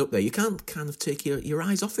walking up there, you can't kind of take your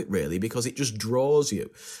eyes off it, really, because it just draws you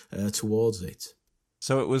towards it.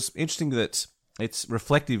 So it was interesting that it's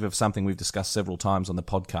reflective of something we've discussed several times on the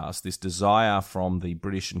podcast, this desire from the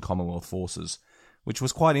British and Commonwealth forces, which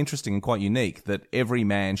was quite interesting and quite unique, that every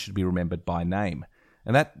man should be remembered by name.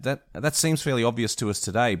 And that seems fairly obvious to us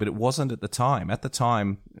today, but it wasn't at the time. At the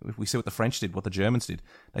time, if we see what the French did, what the Germans did,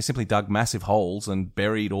 they simply dug massive holes and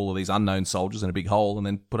buried all of these unknown soldiers in a big hole and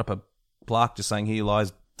then put up a plaque just saying, here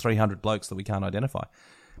lies 300 blokes that we can't identify.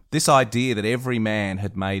 This idea that every man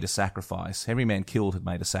had made a sacrifice, every man killed had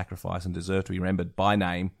made a sacrifice and deserved to be remembered by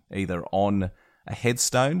name, either on a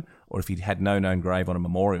headstone or if he'd had no known grave on a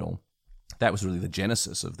memorial, that was really the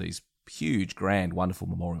genesis of these huge, grand, wonderful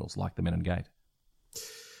memorials like the Menin Gate.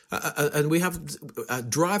 And we have a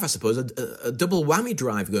drive, I suppose, a double whammy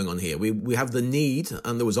drive going on here. We have the need,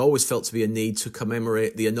 and there was always felt to be a need to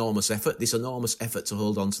commemorate this enormous effort to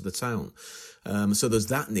hold on to the town. So there's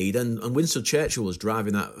that need, and Winston Churchill was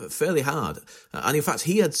driving that fairly hard. And in fact,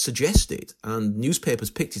 he had suggested, and newspapers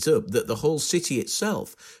picked it up, that the whole city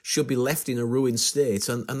itself should be left in a ruined state,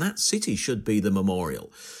 and that city should be the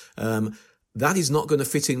memorial. That is not going to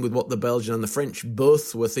fit in with what the Belgian and the French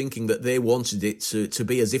both were thinking, that they wanted it to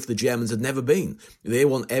be as if the Germans had never been. They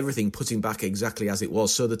want everything putting back exactly as it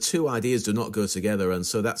was. So the two ideas do not go together, and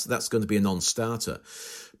so that's going to be a non-starter.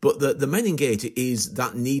 But the Menin Gate is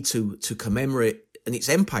that need to commemorate, and it's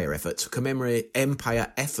empire effort, to commemorate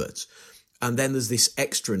empire effort. And then there's this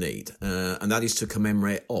extra need, and that is to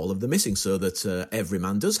commemorate all of the missing, so that every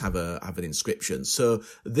man does have an inscription. So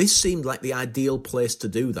this seemed like the ideal place to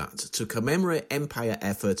do that, to commemorate empire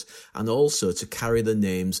effort and also to carry the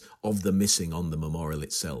names of the missing on the memorial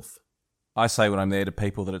itself. I say when I'm there to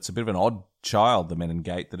people that it's a bit of an odd child, the Menin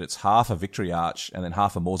Gate, that it's half a victory arch and then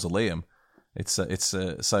half a mausoleum. It is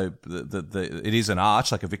an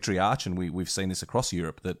arch, like a victory arch, and we've seen this across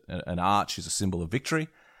Europe, that an arch is a symbol of victory.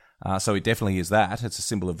 So it definitely is that. It's a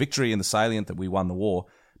symbol of victory in the salient that we won the war,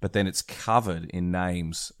 but then it's covered in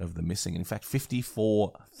names of the missing. In fact,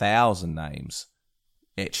 54,000 names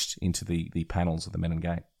etched into the panels of the Menin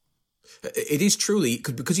Gate. It is truly,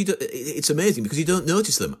 because it's amazing because you don't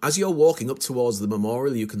notice them. As you're walking up towards the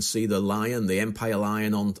memorial, you can see the lion, the Empire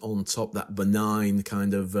lion on top, that benign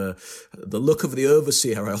kind of, the look of the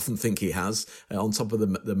overseer, I often think he has, on top of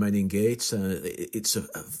the Menin Gate. It's a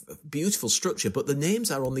beautiful structure, but the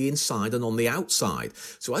names are on the inside and on the outside.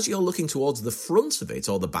 So as you're looking towards the front of it,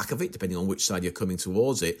 or the back of it, depending on which side you're coming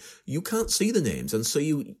towards it, you can't see the names. And so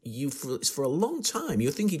you for a long time,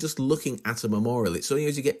 you think you're just looking at a memorial. It's only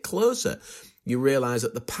as you get closer you realise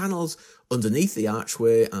that the panels underneath the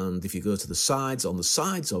archway, and if you go to the sides, on the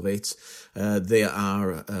sides of it, they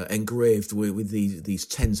are engraved with these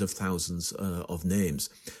tens of thousands of names.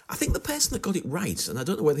 I think the person that got it right, and I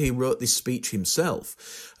don't know whether he wrote this speech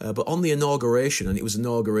himself, but on the inauguration, and it was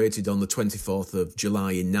inaugurated on the 24th of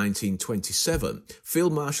July in 1927,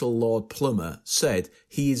 Field Marshal Lord Plummer said,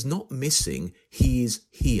 "He is not missing, he is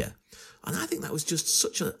here." And I think that was just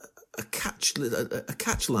such a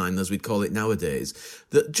catch line, as we'd call it nowadays,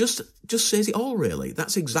 that just says it all, really.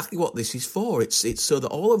 That's exactly what this is for. It's so that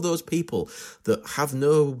all of those people that have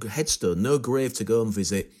no headstone, no grave to go and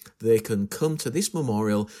visit, they can come to this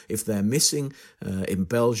memorial if they're missing in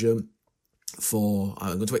Belgium.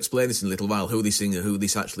 I'm going to explain this in a little while, who is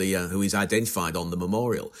identified on the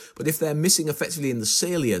memorial. But if they're missing effectively in the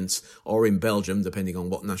salient or in Belgium, depending on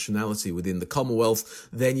what nationality within the Commonwealth,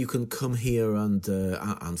 then you can come here and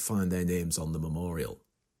find their names on the memorial.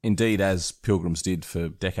 Indeed, as pilgrims did for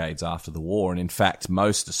decades after the war. And in fact,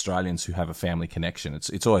 most Australians who have a family connection,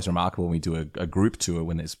 it's always remarkable when we do a group tour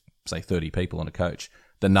when there's, say, 30 people on a coach.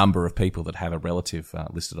 The number of people that have a relative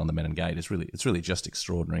listed on the Menin Gate is really just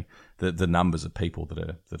extraordinary. The numbers of people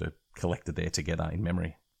that are collected there together in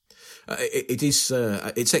memory.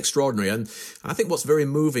 It's extraordinary, and I think what's very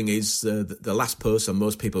moving is the last post, and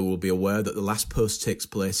most people will be aware that the last post takes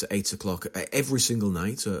place at 8 o'clock every single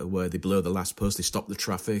night, where they blow the last post, they stop the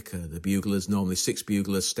traffic, the buglers, normally 6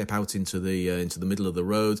 buglers, step out into the middle of the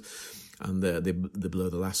road, and they blow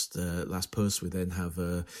the last post. We then have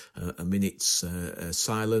a minute's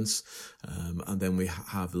silence, and then we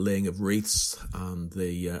have laying of wreaths, and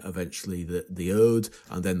eventually the ode,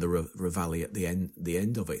 and then the reveille at the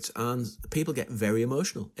end of it. And people get very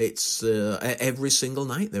emotional. It's every single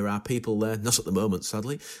night there are people there, not at the moment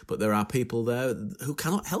sadly, but there are people there who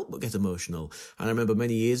cannot help but get emotional. And I remember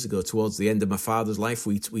many years ago, towards the end of my father's life,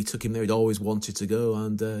 we took him there. He'd always wanted to go,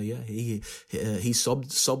 and he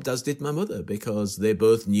sobbed, as did my mother, because they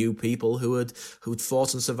both knew people who'd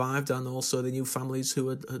fought and survived, and also they knew families who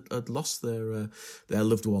had lost their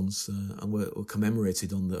loved ones and were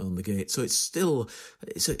commemorated on the gate. So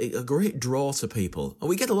it's a great draw to people, and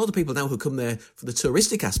we get a lot of people now who come there for the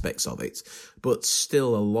touristic aspects of it, but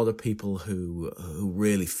still a lot of people who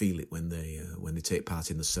really feel it when they take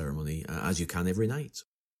part in the ceremony, as you can every night.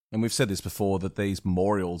 And we've said this before, that these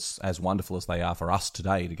memorials, as wonderful as they are for us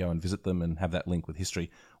today to go and visit them and have that link with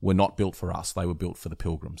history, were not built for us. They were built for the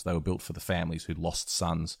pilgrims. They were built for the families who'd lost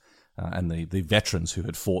sons and the veterans who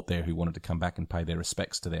had fought there, who wanted to come back and pay their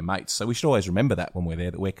respects to their mates. So we should always remember that when we're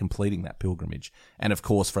there, that we're completing that pilgrimage. And of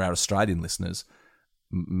course, for our Australian listeners,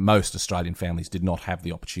 most Australian families did not have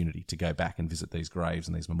the opportunity to go back and visit these graves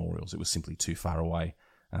and these memorials. It was simply too far away.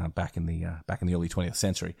 Back in the early 20th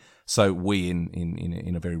century. So we,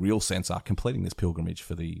 in a very real sense, are completing this pilgrimage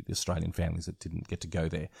for the Australian families that didn't get to go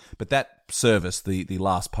there. But that service, the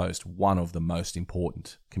last post, one of the most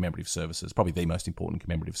important commemorative services, probably the most important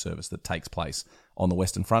commemorative service that takes place on the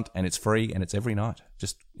Western Front, and it's free and it's every night.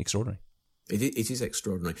 Just extraordinary. It is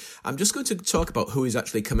extraordinary. I'm just going to talk about who is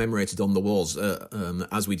actually commemorated on the walls.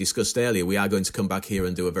 As we discussed earlier, we are going to come back here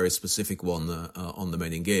and do a very specific one on the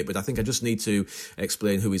Menin Gate. But I think I just need to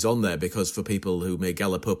explain who is on there, because for people who may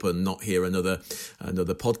gallop up and not hear another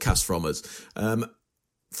podcast from us.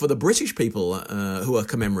 For the British people who are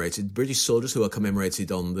commemorated, British soldiers who are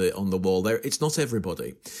commemorated on the wall there, it's not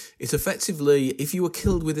everybody. It's effectively, if you were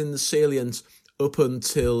killed within the salient up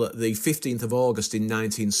until the 15th of August in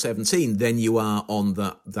 1917, then you are on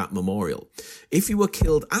that memorial. If you were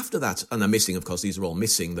killed after that, and are missing, of course, these are all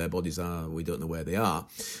missing, their bodies we don't know where they are.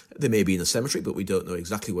 They may be in a cemetery, but we don't know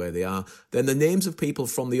exactly where they are. Then the names of people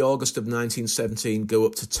from the August of 1917 go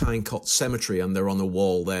up to Tynecott Cemetery, and they're on a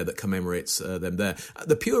wall there that commemorates them there.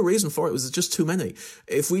 The pure reason for it was there's just too many.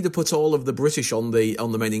 If we'd have put all of the British on the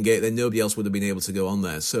Menin Gate, then nobody else would have been able to go on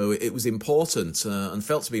there. So it was important and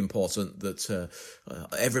felt to be important that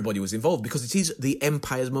everybody was involved, because it is the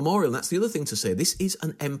Empire's memorial. And that's the other thing to say. This is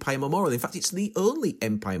an Empire memorial. In fact, it's the only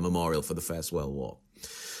Empire memorial for the First World War.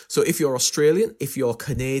 So if you're Australian, if you're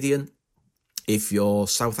Canadian, if you're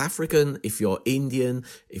South African, if you're Indian,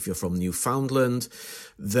 if you're from Newfoundland,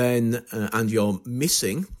 then and you're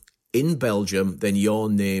missing in Belgium, then your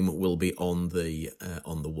name will be on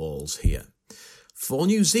the walls here. For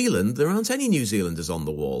New Zealand, there aren't any New Zealanders on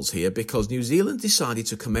the walls here because New Zealand decided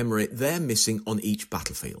to commemorate their missing on each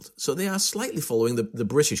battlefield. So they are slightly following the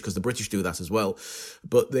British, because the British do that as well,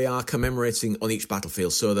 but they are commemorating on each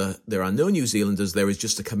battlefield. So there are no New Zealanders, there is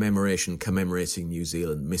just a commemoration commemorating New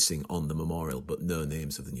Zealand missing on the memorial, but no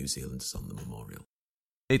names of the New Zealanders on the memorial.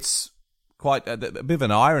 It's quite a bit of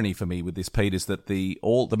an irony for me with this, Pete, is that the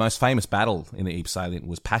most famous battle in the Ypres salient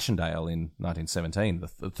was Passchendaele in 1917,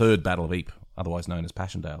 the third Battle of Ypres, otherwise known as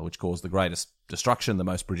Passchendaele, which caused the greatest destruction, the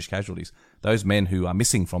most British casualties. Those men who are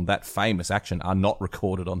missing from that famous action are not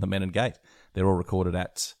recorded on the Menin Gate. They're all recorded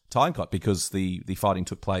at Tyneside because the fighting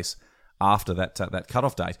took place after that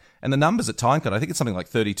cut-off date. And the numbers at Tyneside, I think it's something like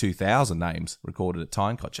 32,000 names recorded at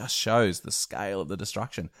Tyneside, just shows the scale of the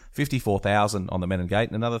destruction. 54,000 on the Menin Gate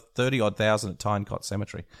and another 30-odd thousand at Tyneside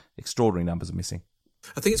Cemetery. Extraordinary numbers are missing.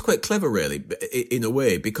 I think it's quite clever, really, in a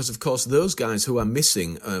way, because, of course, those guys who are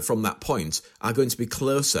missing from that point are going to be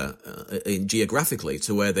closer geographically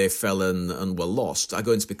to where they fell and were lost, are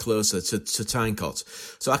going to be closer to Tyneside.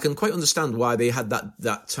 So I can quite understand why they had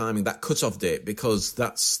that timing, that cut-off date, because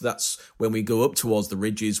that's when we go up towards the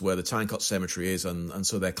ridges where the Tyneside Cemetery is, and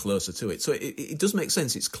so they're closer to it. So it does make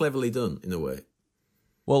sense. It's cleverly done, in a way.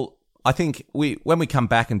 Well, I think when we come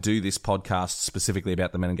back and do this podcast specifically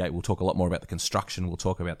about the Menin Gate, we'll talk a lot more about the construction, we'll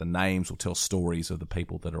talk about the names, we'll tell stories of the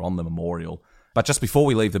people that are on the memorial. But just before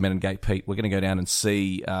we leave the Menin Gate, Pete, we're going to go down and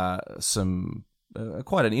see some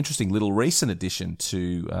quite an interesting little recent addition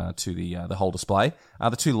to the whole display.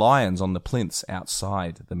 The two lions on the plinths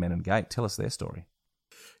outside the Menin Gate. Tell us their story.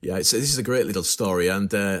 Yeah, this is a great little story,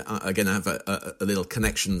 and again, I have a little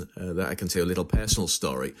connection that I can tell, a little personal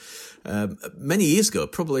story. Many years ago,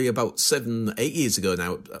 probably about 7-8 years ago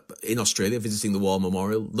now, in Australia, visiting the War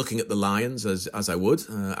Memorial, looking at the lions as I would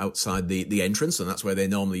outside the entrance, and that's where they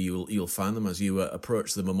normally you'll find them as you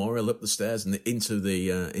approach the memorial, up the stairs and into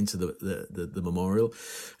the memorial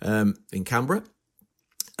in Canberra.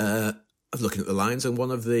 I was looking at the lions, and one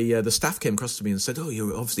of the staff came across to me and said, "Oh,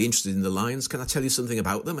 you're obviously interested in the lions. Can I tell you something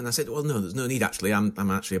about them?" And I said, "Well, no, there's no need, actually. I'm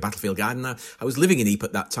actually a battlefield guide, and I was living in Ypres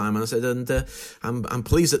at that time." And I said, "And I'm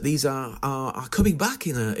pleased that these are coming back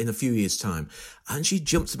in a few years' time." And she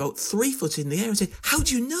jumped about 3 foot in the air and said, "How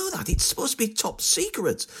do you know that? It's supposed to be top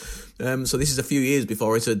secret." So this is a few years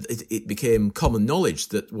before it became common knowledge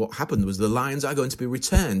that what happened was the lions are going to be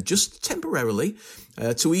returned just temporarily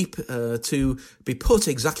to Ypres to be put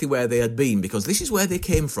exactly where they had been, because this is where they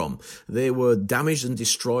came from. They were damaged and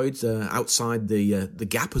destroyed outside the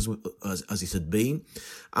gap as it had been,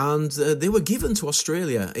 and they were given to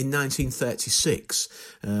Australia in 1936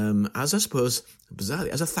 as, I suppose, bizarrely,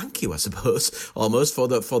 as a thank you, I suppose, almost for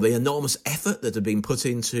the enormous effort that had been put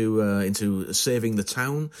into saving the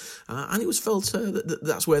town, and it was felt that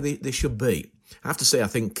that's where they should be. I have to say, I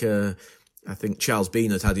think Charles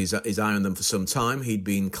Bean had his eye on them for some time. He'd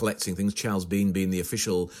been collecting things. Charles Bean being the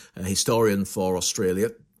official historian for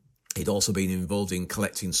Australia. He'd also been involved in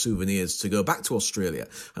collecting souvenirs to go back to Australia,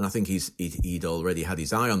 and I think he'd already had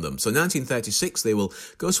his eye on them. So 1936, they will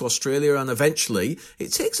go to Australia, and eventually,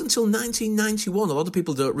 it takes until 1991. A lot of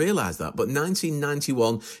people don't realise that, but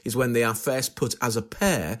 1991 is when they are first put as a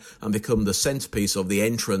pair and become the centrepiece of the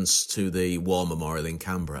entrance to the War Memorial in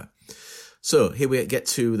Canberra. So here we get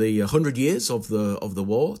to the 100 years of the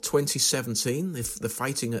war, 2017, the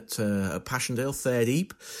fighting at Passchendaele, 3rd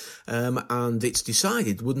Ypres, and it's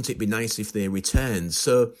decided, wouldn't it be nice if they returned?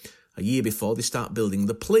 So a year before, they start building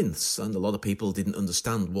the plinths, and a lot of people didn't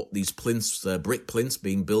understand what these plinths, brick plinths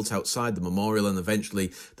being built outside the memorial, and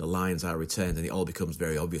eventually the lions are returned, and it all becomes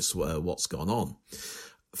very obvious what's gone on.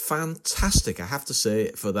 Fantastic, I have to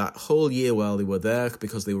say, for that whole year while they were there,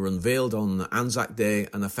 because they were unveiled on Anzac Day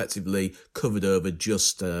and effectively covered over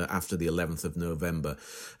just after the 11th of November,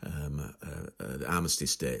 the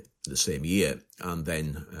Armistice Day, the same year, and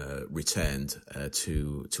then returned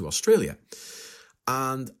to Australia.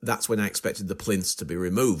 And that's when I expected the plinths to be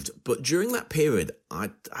removed. But during that period,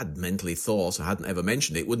 I'd mentally thought, I hadn't ever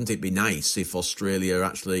mentioned it, wouldn't it be nice if Australia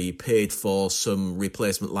actually paid for some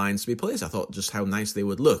replacement lines to be placed? I thought just how nice they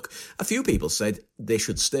would look. A few people said they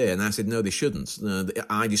should stay, and I said no, they shouldn't.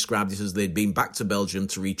 I described it as they'd been back to Belgium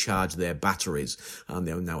to recharge their batteries, and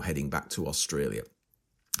they're now heading back to Australia.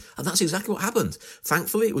 And that's exactly what happened.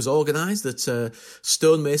 Thankfully, it was organised that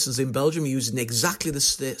stonemasons in Belgium using exactly the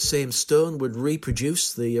same stone would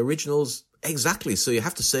reproduce the originals exactly. So you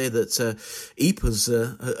have to say that Ypres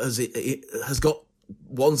has got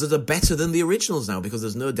ones that are better than the originals now, because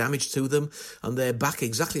there's no damage to them, and they're back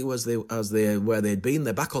exactly where they'd been.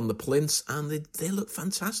 They're back on the plinths, and they look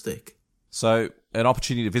fantastic. So an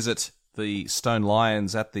opportunity to visit the stone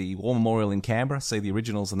lions at the War Memorial in Canberra, see the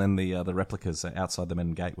originals, and then the replicas outside the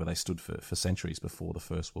Menin Gate where they stood for centuries before the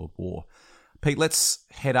First World War. Pete, let's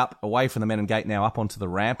head up away from the Menin Gate now up onto the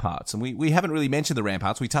ramparts. And we haven't really mentioned the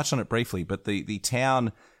ramparts. We touched on it briefly, but the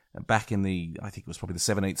town back in I think it was probably the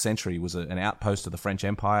 17th century, was an outpost of the French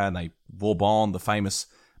Empire, and Vauban, the famous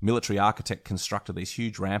military architect, constructed these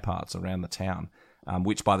huge ramparts around the town,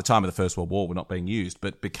 which by the time of the First World War were not being used,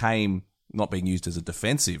 but became not being used as a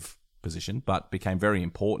defensive position, but became very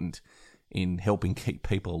important in helping keep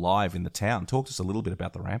people alive in the town. Talk to us a little bit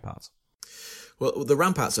about the ramparts. Well, the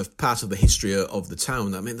ramparts are part of the history of the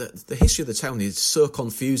town. I mean, the history of the town is so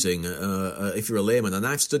confusing if you're a layman, and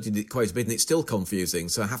I've studied it quite a bit, and it's still confusing.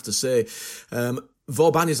 So I have to say,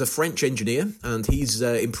 Vauban is a French engineer, and he's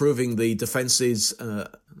improving the defences.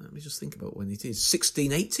 Let me just think about when it is.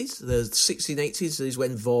 1680s. The 1680s is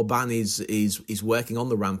when Vauban is working on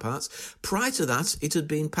the ramparts. Prior to that, it had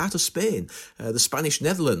been part of Spain, the Spanish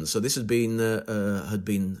Netherlands. So this had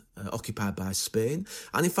been occupied by Spain,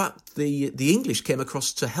 and in fact, the English came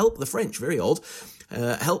across to help the French. Very odd.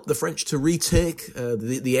 Helped the French to retake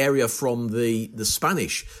the area from the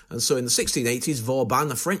Spanish. And so in the 1680s,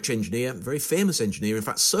 Vauban, a French engineer, very famous engineer, in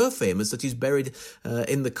fact so famous that he's buried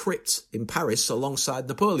in the crypt in Paris alongside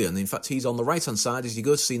Napoleon. In fact, he's on the right-hand side. As you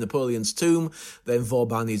go to see Napoleon's tomb, then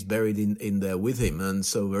Vauban is buried in there with him. And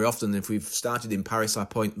so very often, if we've started in Paris, I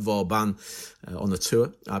point Vauban on a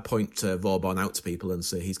tour. I point Vauban out to people and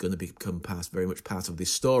say he's going to become very much part of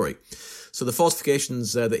this story. So the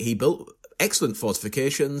fortifications that he built, excellent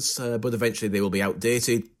fortifications, but eventually they will be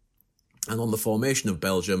outdated. And on the formation of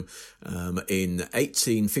Belgium, in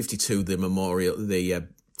 1852, the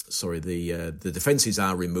defences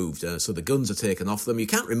are removed, so the guns are taken off them. You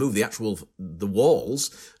can't remove the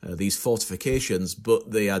walls, these fortifications,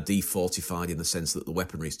 but they are defortified in the sense that the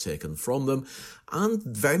weaponry is taken from them. And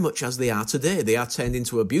very much as they are today, they are turned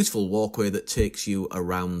into a beautiful walkway that takes you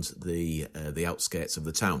around the outskirts of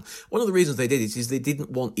the town. One of the reasons they did it is they didn't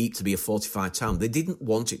want Ypres to be a fortified town. They didn't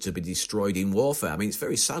want it to be destroyed in warfare. I mean, it's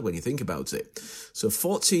very sad when you think about it. So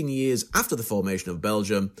 14 years after the formation of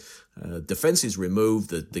Belgium, defence is removed,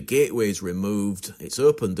 the gateway is removed, it's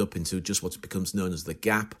opened up into just what becomes known as the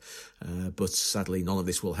Gap, but sadly none of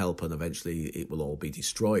this will help, and eventually it will all be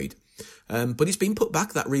destroyed. But it's been put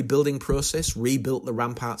back, that rebuilding process, rebuilt the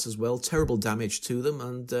ramparts as well, terrible damage to them,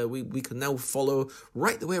 and we can now follow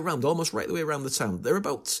right the way around, almost right the way around the town. They're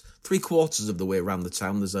about 3/4 of the way around the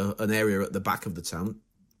town. There's an area at the back of the town.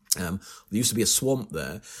 There used to be a swamp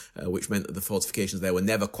there, which meant that the fortifications there were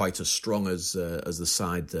never quite as strong as the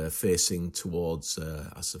side facing towards,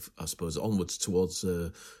 I suppose, onwards towards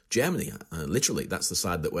Germany. Literally, that's the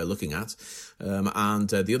side that we're looking at. And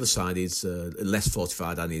the other side is less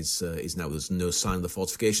fortified and is now, there's no sign of the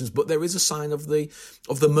fortifications, but there is a sign of the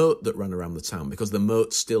moat that ran around the town, because the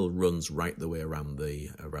moat still runs right the way around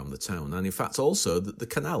the town. And in fact, also the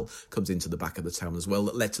canal comes into the back of the town as well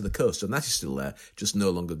that led to the coast, and that is still there, just no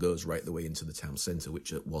longer goes right the way into the town centre,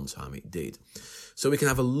 which at one time it did. So we can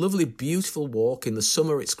have a lovely, beautiful walk. In the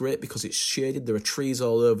summer, it's great because it's shaded. There are trees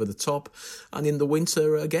all over the top. And in the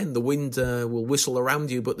winter, again, the wind will whistle around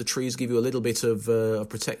you, but the trees give you a little bit of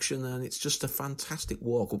protection. And it's just a fantastic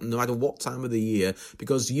walk, no matter what time of the year,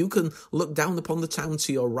 because you can look down upon the town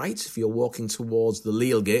to your right if you're walking towards the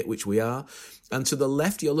Lille Gate, which we are. And to the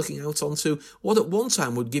left, you're looking out onto what at one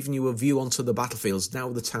time would give you a view onto the battlefields. Now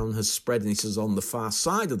the town has spread, and it is on the far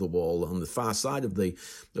side of the wall, on the far side of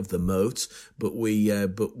the moat. But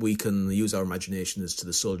we can use our imagination as to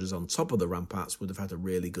the soldiers on top of the ramparts would have had a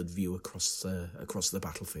really good view across the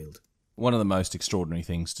battlefield. One of the most extraordinary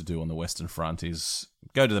things to do on the Western Front is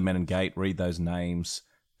go to the Menin Gate, read those names,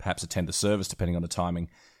 perhaps attend the service depending on the timing,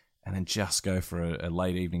 and then just go for a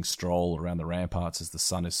late evening stroll around the ramparts as the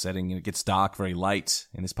sun is setting. It gets dark very late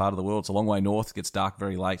in this part of the world. It's a long way north. It gets dark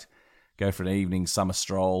very late. Go for an evening summer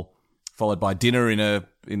stroll, followed by dinner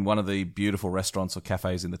in one of the beautiful restaurants or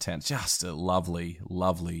cafes in the town. Just a lovely,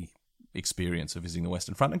 lovely experience of visiting the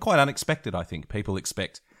Western Front, and quite unexpected, I think. People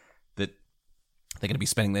expect that they're going to be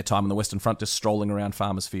spending their time on the Western Front just strolling around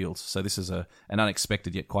farmers' fields. So this is an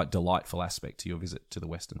unexpected yet quite delightful aspect to your visit to the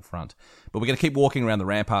Western Front. But we're going to keep walking around the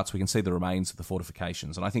ramparts. We can see the remains of the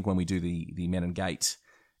fortifications. And I think when we do the Menin Gate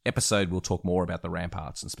episode, we'll talk more about the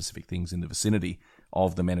ramparts and specific things in the vicinity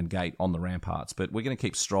of the Menin Gate on the ramparts. But we're going to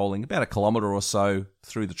keep strolling about 1 kilometre or so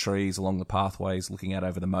through the trees, along the pathways, looking out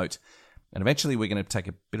over the moat. And eventually we're going to take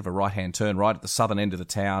a bit of a right-hand turn right at the southern end of the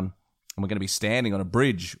town. And we're going to be standing on a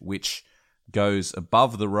bridge which goes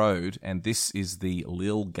above the road, and this is the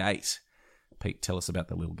Lille Gate. Pete, tell us about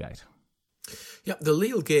the Lille Gate. Yeah, the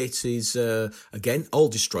Lille Gate is, again, all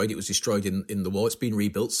destroyed. It was destroyed in the war. It's been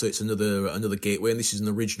rebuilt, so it's another gateway, and this is an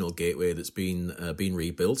original gateway that's been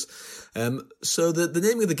rebuilt. So the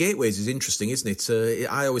naming of the gateways is interesting, isn't it?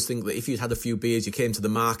 I always think that if you'd had a few beers, you came to the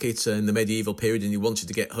market in the medieval period and you wanted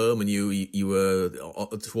to get home and you were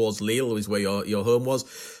towards Lille, is where your home was,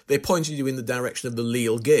 they pointed you in the direction of the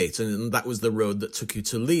Lille Gate, and that was the road that took you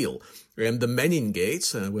to Lille. The Menin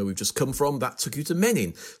Gate, where we've just come from, that took you to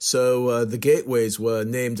Menin. So the gateways were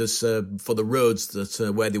named as for the roads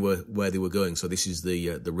that where they were going. So this is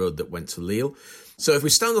the road that went to Lille. So if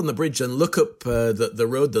we stand on the bridge and look up the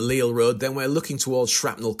road, the Lille Road, then we're looking towards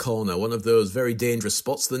Shrapnel Corner, one of those very dangerous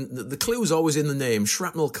spots. The clue's always in the name,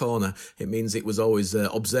 Shrapnel Corner. It means it was always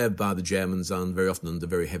observed by the Germans and very often under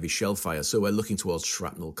very heavy shell fire. So we're looking towards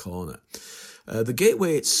Shrapnel Corner. The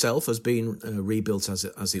gateway itself has been rebuilt as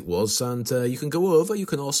it was, and you can go over. You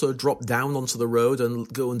can also drop down onto the road and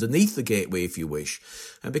go underneath the gateway if you wish.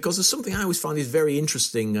 Because there's something I always find is very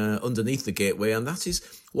interesting underneath the gateway, and that is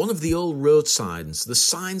one of the old road signs, the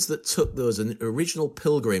signs that took those original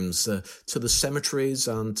pilgrims to the cemeteries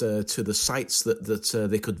and to the sites that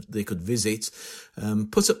they could visit,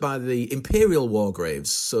 put up by the Imperial War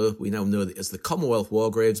Graves. So we now know it as the Commonwealth War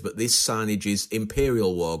Graves, but this signage is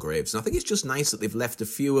Imperial War Graves. And I think it's just nice that they've left a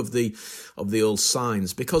few of the old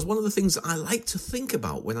signs, because one of the things that I like to think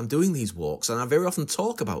about when I'm doing these walks, and I very often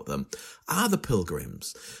talk about them, are the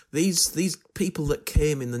pilgrims. These people that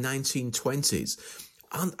came in the 1920s.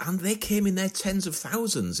 And they came in their tens of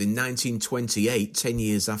thousands in 1928, 10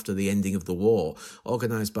 years after the ending of the war,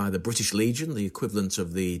 organised by the British Legion, the equivalent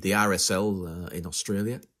of the RSL in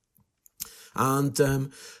Australia. And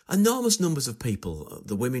enormous numbers of people,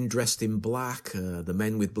 the women dressed in black, the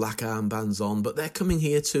men with black armbands on, but they're coming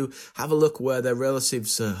here to have a look where their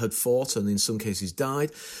relatives had fought and in some cases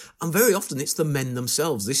died. And very often it's the men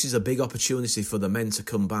themselves. This is a big opportunity for the men to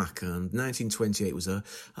come back. And 1928 was a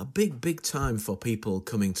big time for people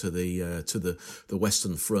coming to the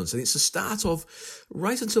Western Front. And it's the start of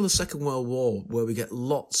right until the Second World War, where we get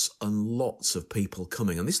lots and lots of people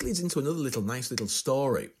coming. And this leads into another nice little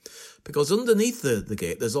story. Because underneath the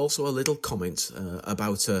gate, there's also a little comment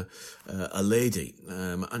about a lady,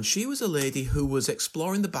 and she was a lady who was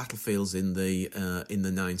exploring the battlefields in the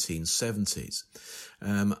 1970s,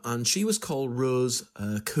 and she was called Rose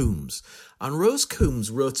Coombs. And Rose Coombs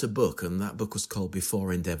wrote a book, and that book was called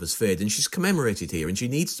Before Endeavours Fade, and she's commemorated here, and she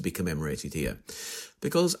needs to be commemorated here,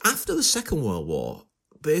 because after the Second World War,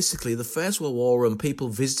 basically, the First World War and people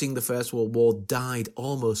visiting the First World War died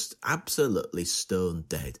almost absolutely stone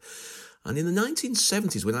dead. And in the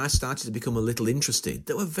 1970s, when I started to become a little interested,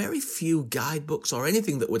 there were very few guidebooks or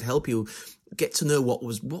anything that would help you get to know what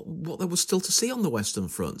there was still to see on the Western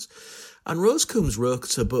Front. And Rose Coombs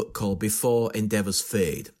wrote a book called Before Endeavours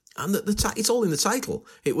Fade. And it's all in the title.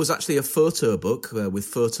 It was actually a photo book with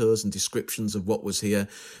photos and descriptions of what was here.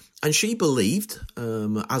 And she believed,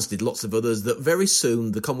 as did lots of others, that very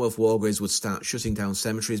soon the Commonwealth War Graves would start shutting down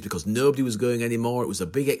cemeteries because nobody was going anymore. It was a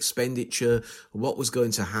big expenditure. What was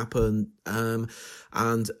going to happen?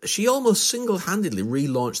 And she almost single-handedly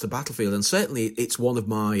relaunched the battlefield. And certainly it's one of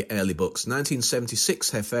my early books.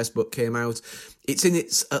 1976, her first book came out. It's in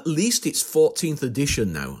at least its 14th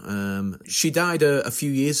edition now. She died a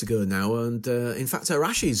few years ago now, and in fact her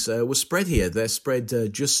ashes were spread here. They're spread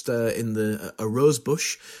just in a rose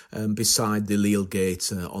bush beside the Lille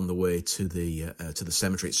Gate on the way to the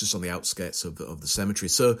cemetery. It's just on the outskirts of the cemetery.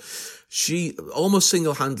 So she almost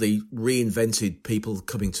single-handedly reinvented people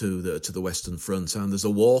coming to the Western Front. And there's a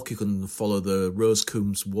walk, you can follow the Rose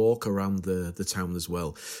Coombs walk around the town as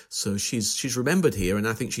well. So she's remembered here, and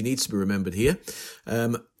I think she needs to be remembered here.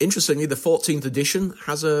 Interestingly, the 14th edition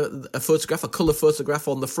has a photograph, a colour photograph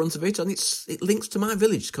on the front of it, and it links to my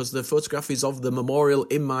village because the photograph is of the memorial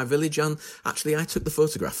in my village, and actually I took the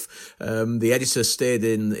photograph. The editor stayed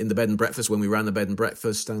in the bed and breakfast when we ran the bed and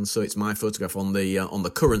breakfast, and so it's my photograph on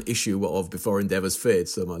the current issue of Before Endeavours Fade,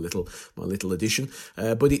 so my little edition.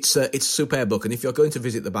 But it's a superb book, and if you're going to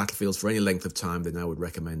visit the battlefields for any length of time, then I would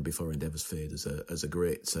recommend Before Endeavours Fade as a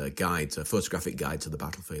great guide, a photographic guide to the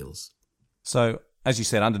battlefields. So, as you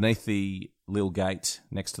said, underneath the Lille Gate,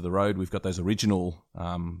 next to the road, we've got those original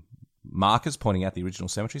markers pointing out the original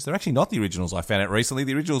cemeteries. They're actually not the originals, I found out recently.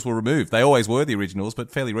 The originals were removed. They always were the originals,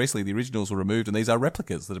 but fairly recently the originals were removed, and these are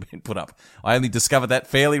replicas that have been put up. I only discovered that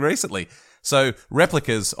fairly recently. So,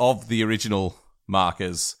 replicas of the original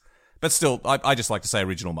markers. But still, I just like to say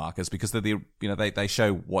original markers because they're they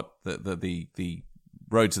show what the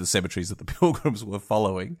road to the cemeteries that the pilgrims were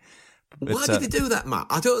following. Why did they do that, Matt?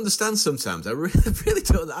 I don't understand sometimes. I really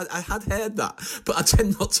don't. I had heard that, but I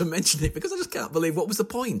tend not to mention it because I just can't believe what was the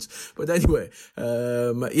point. But anyway,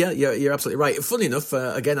 you're absolutely right. Funny enough,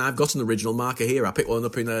 again, I've got an original marker here. I picked one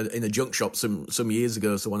up in a junk shop some years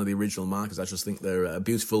ago. So one of the original markers. I just think they're a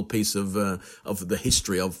beautiful piece of the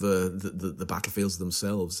history of the battlefields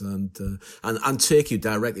themselves, and take you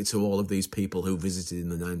directly to all of these people who visited in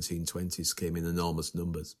the 1920s, came in enormous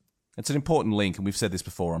numbers. It's an important link, and we've said this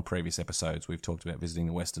before on previous episodes. We've talked about visiting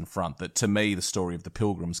the Western Front, that to me, the story of the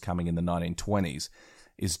Pilgrims coming in the 1920s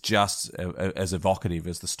is just as evocative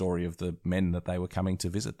as the story of the men that they were coming to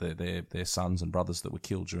visit, their sons and brothers that were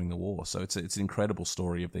killed during the war. So it's an incredible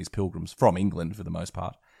story of these pilgrims from England for the most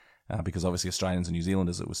part, because obviously Australians and New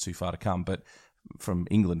Zealanders, it was too far to come, but from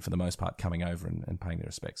England for the most part coming over and paying their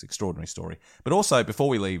respects. Extraordinary story. But also, before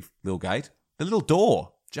we leave Lil Gate, the little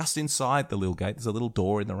door. Just inside the Lil Gate, there's a little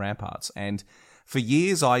door in the ramparts. And for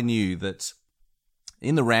years I knew that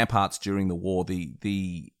in the ramparts during the war,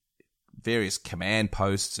 the various command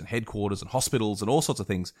posts and headquarters and hospitals and all sorts of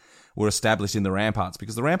things were established in the ramparts,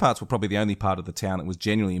 because the ramparts were probably the only part of the town that was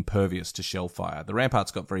genuinely impervious to shell fire. The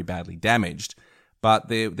ramparts got very badly damaged, but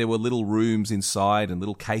there were little rooms inside and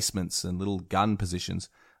little casements and little gun positions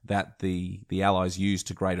that the Allies used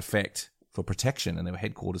to great effect for protection. And there were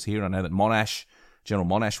headquarters here. I know that General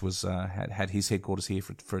Monash was had his headquarters here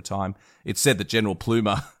for a time. It's said that General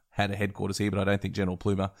Plumer had a headquarters here, but I don't think General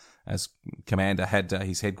Plumer, as commander, had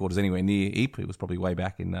his headquarters anywhere near Ypres. It was probably way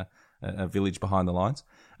back in a village behind the lines.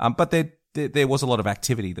 But there was a lot of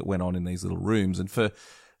activity that went on in these little rooms. And for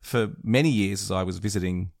many years, as I was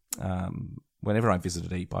visiting, whenever I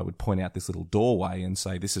visited Ypres, I would point out this little doorway and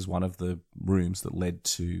say, this is one of the rooms that led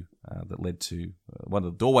to one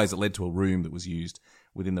of the doorways that led to a room that was used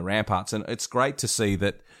within the ramparts. And it's great to see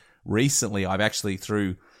that recently I've actually,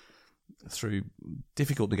 through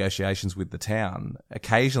difficult negotiations with the town,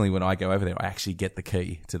 occasionally when I go over there, I actually get the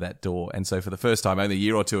key to that door. And so for the first time, only a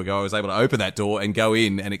year or two ago, I was able to open that door and go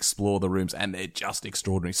in and explore the rooms, and they're just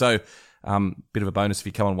extraordinary. So bit of a bonus if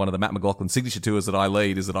you come on one of the Matt McLaughlin signature tours that I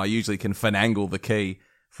lead is that I usually can finagle the key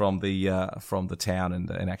from the town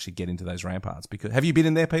and actually get into those ramparts. Because have you been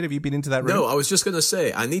in there, Peter? Have you been into that room? No, I was just going to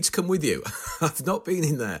say I need to come with you. I've not been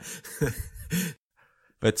in there.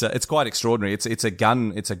 But it's quite extraordinary. It's a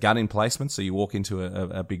gun emplacement. So you walk into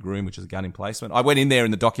a big room, which is a gun emplacement. I went in there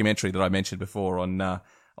in the documentary that I mentioned before on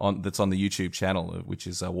that's on the YouTube channel, which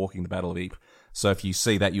is Walking the Battle of Ypres. So if you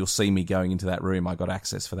see that, you'll see me going into that room. I got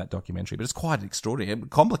access for that documentary. But it's quite extraordinary,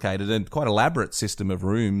 complicated, and quite elaborate system of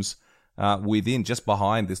rooms within, just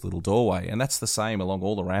behind this little doorway. And that's the same along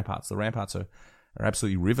all the ramparts. The ramparts are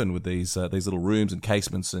absolutely riven with these little rooms and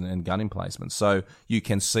casements and gun emplacements. So you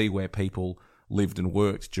can see where people lived and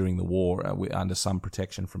worked during the war under some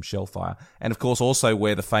protection from shell fire. And of course also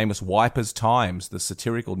where the famous Wipers Times, the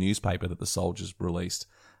satirical newspaper that the soldiers released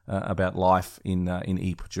about life in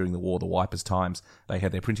Ypres during the war, the Wipers Times, they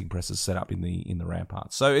had their printing presses set up in the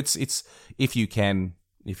ramparts. So it's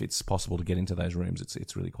if it's possible to get into those rooms,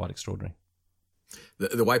 it's really quite extraordinary.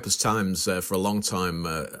 The Wipers Times for a long time,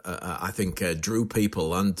 I think, drew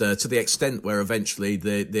people, and to the extent where eventually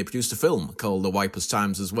they produced a film called The Wipers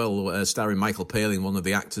Times as well, starring Michael Palin, one of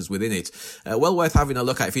the actors within it. Well worth having a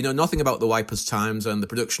look at. If you know nothing about The Wipers Times and the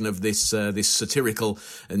production of this satirical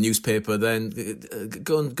newspaper, then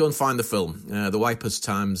go and find the film, The Wipers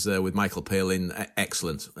Times with Michael Palin.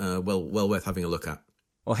 Excellent. Well worth having a look at.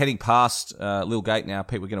 Well, heading past Lil Gate now,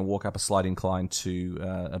 Pete, we're going to walk up a slight incline to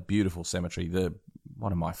a beautiful cemetery,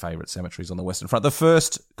 one of my favourite cemeteries on the Western Front. The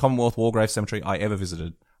first Commonwealth War Grave cemetery I ever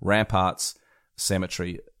visited, Ramparts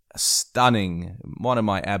Cemetery. Stunning, one of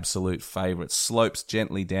my absolute favourites. Slopes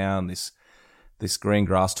gently down this green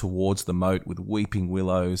grass towards the moat with weeping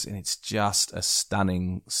willows, and it's just a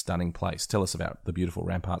stunning, stunning place. Tell us about the beautiful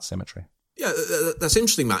Ramparts Cemetery. Yeah, that's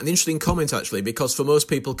interesting, Matt. An interesting comment, actually, because for most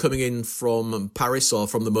people coming in from Paris or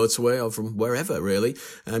from the motorway or from wherever, really,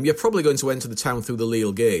 you're probably going to enter the town through the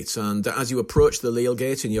Lille Gate. And as you approach the Lille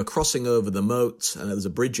Gate and you're crossing over the moat, there's a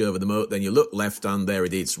bridge over the moat, then you look left and there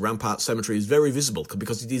it is. Rampart Cemetery is very visible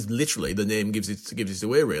because it is literally, the name gives it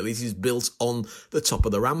away, really. It is built on the top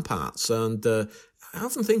of the ramparts. And I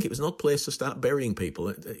often think it was an odd place to start burying people.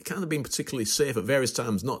 It can't have been particularly safe at various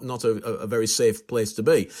times, not a very safe place to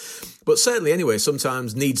be. But certainly, anyway,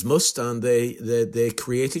 sometimes needs must, and they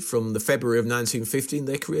created, from the February of 1915,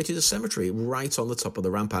 they created a cemetery right on the top of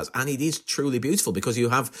the ramparts. And it is truly beautiful because you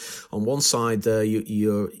have, on one side,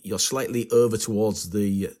 you're slightly over towards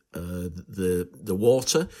the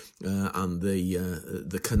water and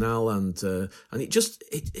the canal, and it just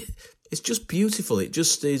it's just beautiful. It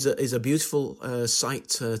just is a beautiful sight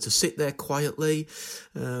to sit there quietly.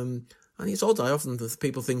 And it's odd.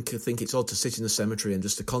 People think it's odd to sit in a cemetery and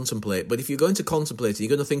just to contemplate. But if you're going to contemplate, you're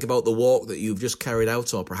going to think about the walk that you've just carried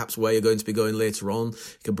out, or perhaps where you're going to be going later on.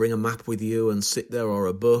 You can bring a map with you and sit there, or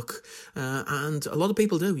a book. And a lot of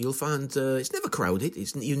people do. You'll find it's never crowded.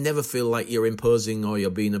 You never feel like you're imposing or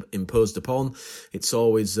you're being imposed upon. It's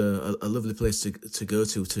always a lovely place to go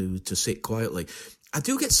to sit quietly. I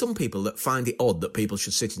do get some people that find it odd that people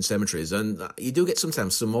should sit in cemeteries, and you do get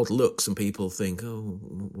sometimes some odd looks, and people think, oh,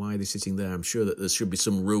 why are they sitting there? I'm sure that there should be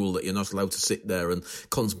some rule that you're not allowed to sit there and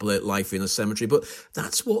contemplate life in a cemetery, but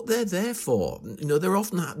that's what they're there for.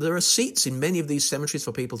 There are seats in many of these cemeteries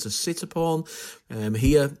for people to sit upon.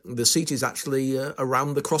 Here, the seat is actually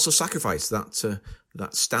around the cross of sacrifice, that's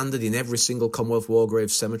standard in every single Commonwealth War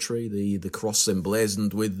Graves cemetery, the cross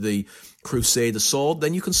emblazoned with the Crusader sword.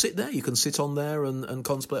 Then you can sit there, you can sit on there and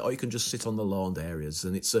contemplate, or you can just sit on the lawned areas.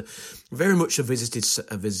 And it's very much a visited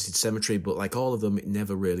cemetery, but like all of them, it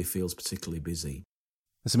never really feels particularly busy.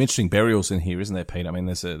 There's some interesting burials in here, isn't there, Pete? I mean,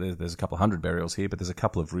 there's a couple of hundred burials here, but there's a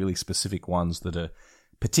couple of really specific ones that are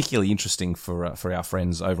particularly interesting for our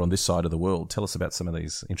friends over on this side of the world. Tell us about some of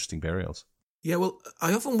these interesting burials. Yeah, well,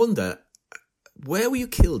 I often wonder, where were you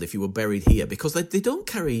killed if you were buried here? Because they don't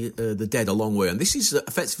carry the dead a long way. And this is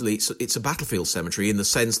effectively, it's a battlefield cemetery in the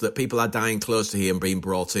sense that people are dying close to here and being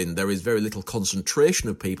brought in. There is very little concentration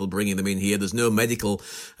of people bringing them in here. There's no medical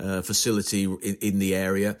facility in the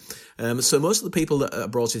area. So most of the people that are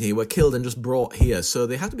brought in here were killed and just brought here. So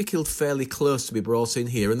they had to be killed fairly close to be brought in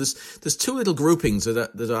here. And there's two little groupings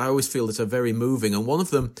that I always feel that are very moving. And one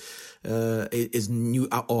of them is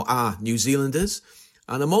New Zealanders.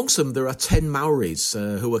 And amongst them, there are 10 Maoris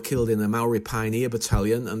who were killed in a Maori pioneer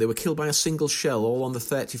battalion, and they were killed by a single shell, all on the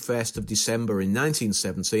 31st of December in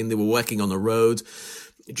 1917. They were working on a road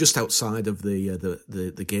just outside of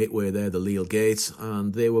the gateway there, the Lille Gate,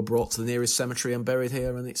 and they were brought to the nearest cemetery and buried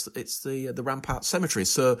here, and it's the Rampart Cemetery.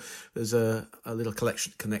 So there's a little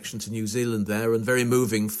connection to New Zealand there, and very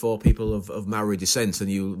moving for people of Maori descent,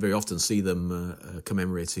 and you very often see them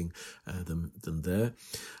commemorating them there.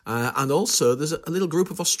 And also, there's a little group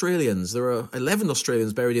of Australians. There are 11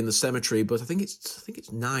 Australians buried in the cemetery, but I think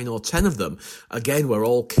it's 9 or 10 of them. Again, were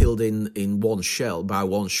all killed in one shell on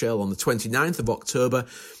the 29th of October.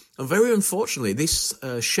 And very unfortunately, this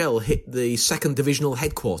shell hit the 2nd Divisional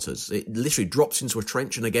headquarters. It literally drops into a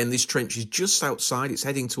trench, and again, this trench is just outside. It's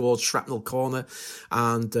heading towards Shrapnel Corner,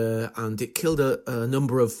 and it killed a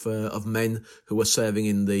number of men who were serving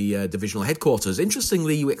in the divisional headquarters.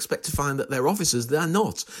 Interestingly, you expect to find that they're officers. They're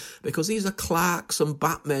not, because these are clerks and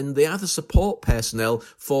batmen. They are the support personnel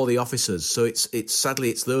for the officers. So sadly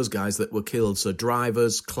it's those guys that were killed. So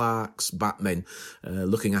drivers, clerks, batmen,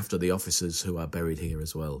 looking after the officers who are buried here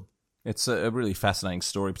as well. It's a really fascinating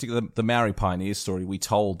story, particularly the Maori Pioneers story. We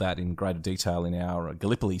told that in greater detail in our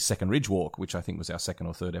Gallipoli Second Ridge Walk, which I think was our 2nd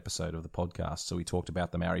or 3rd episode of the podcast. So we talked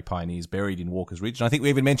about the Maori Pioneers buried in Walker's Ridge. And I think we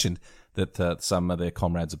even mentioned that some of their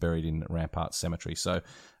comrades are buried in Rampart Cemetery. So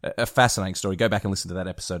a fascinating story. Go back and listen to that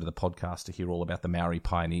episode of the podcast to hear all about the Maori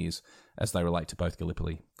Pioneers as they relate to both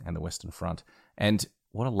Gallipoli and the Western Front. And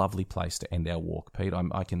what a lovely place to end our walk, Pete.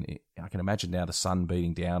 I can imagine now the sun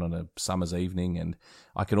beating down on a summer's evening, and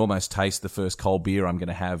I can almost taste the first cold beer I'm going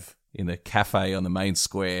to have in the cafe on the main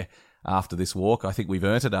square after this walk. I think we've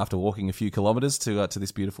earned it after walking a few kilometres to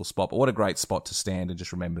this beautiful spot. But what a great spot to stand and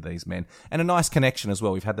just remember these men. And a nice connection as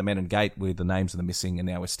well. We've had the Menin Gate with the names of the missing, and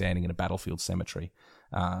now we're standing in a battlefield cemetery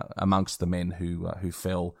amongst the men who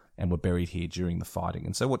fell and were buried here during the fighting.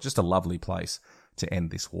 And so just a lovely place to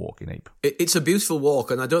end this walk in Ypres. It's a beautiful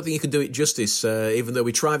walk, and I don't think you can do it justice, even though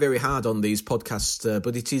we try very hard on these podcasts,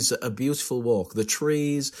 but it is a beautiful walk. The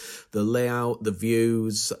trees, the layout, the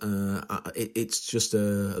views, it's just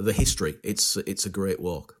the history. It's a great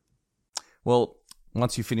walk. Well,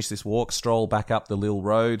 once you finish this walk, stroll back up the Lille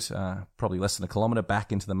Road, probably less than a kilometre,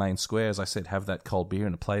 back into the main square. As I said, have that cold beer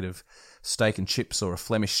and a plate of steak and chips or a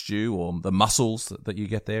Flemish stew, or the mussels that you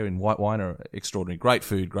get there in white wine are extraordinary. Great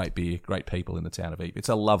food, great beer, great people in the town of Ypres. It's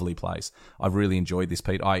a lovely place. I've really enjoyed this,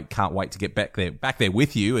 Pete. I can't wait to get back there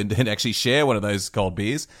with you and actually share one of those cold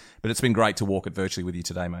beers. But it's been great to walk it virtually with you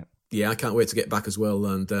today, mate. Yeah, I can't wait to get back as well,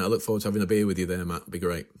 and I look forward to having a beer with you there, Matt. It'll be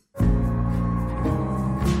great.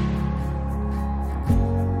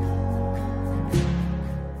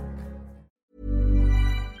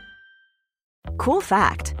 Cool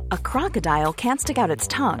fact, a crocodile can't stick out its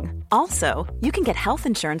tongue. Also, you can get health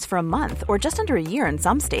insurance for a month or just under a year in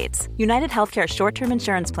some states. United Healthcare short-term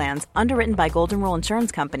insurance plans, underwritten by Golden Rule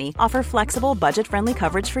Insurance Company, offer flexible, budget-friendly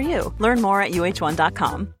coverage for you. Learn more at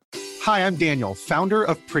uh1.com. Hi, I'm Daniel, founder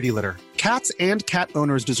of Pretty Litter. Cats and cat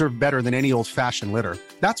owners deserve better than any old-fashioned litter.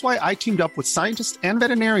 That's why I teamed up with scientists and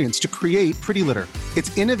veterinarians to create Pretty Litter.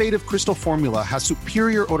 Its innovative crystal formula has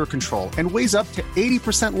superior odor control and weighs up to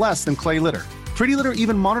 80% less than clay litter. Pretty Litter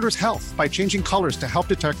even monitors health by changing colors to help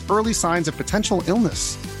detect early signs of potential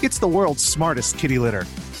illness. It's the world's smartest kitty litter.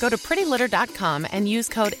 Go to prettylitter.com and use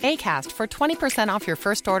code ACAST for 20% off your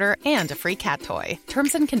first order and a free cat toy.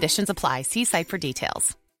 Terms and conditions apply. See site for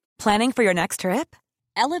details. Planning for your next trip?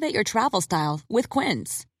 Elevate your travel style with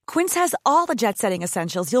Quince. Quince has all the jet-setting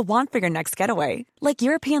essentials you'll want for your next getaway, like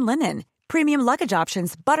European linen, premium luggage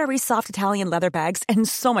options, buttery soft Italian leather bags, and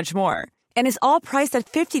so much more. And is all priced at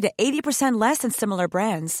 50 to 80% less than similar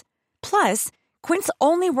brands. Plus, Quince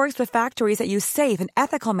only works with factories that use safe and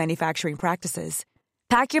ethical manufacturing practices.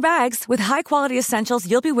 Pack your bags with high-quality essentials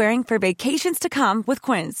you'll be wearing for vacations to come with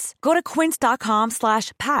Quince. Go to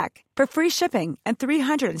quince.com/pack for free shipping and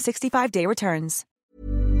 365-day returns.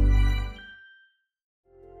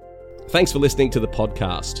 Thanks for listening to the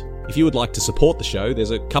podcast. If you would like to support the show,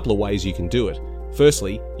 there's a couple of ways you can do it.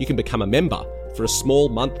 Firstly, you can become a member. For a small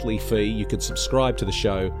monthly fee, you can subscribe to the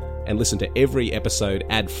show and listen to every episode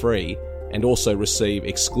ad-free, and also receive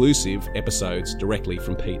exclusive episodes directly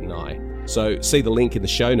from Pete and I. So see the link in the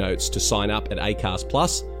show notes to sign up at Acast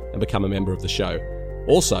Plus and become a member of the show.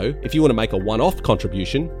 Also, if you want to make a one-off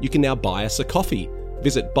contribution, you can now buy us a coffee.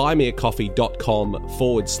 Visit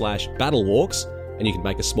buymeacoffee.com/battlewalks and you can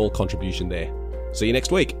make a small contribution there. See you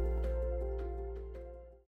next week.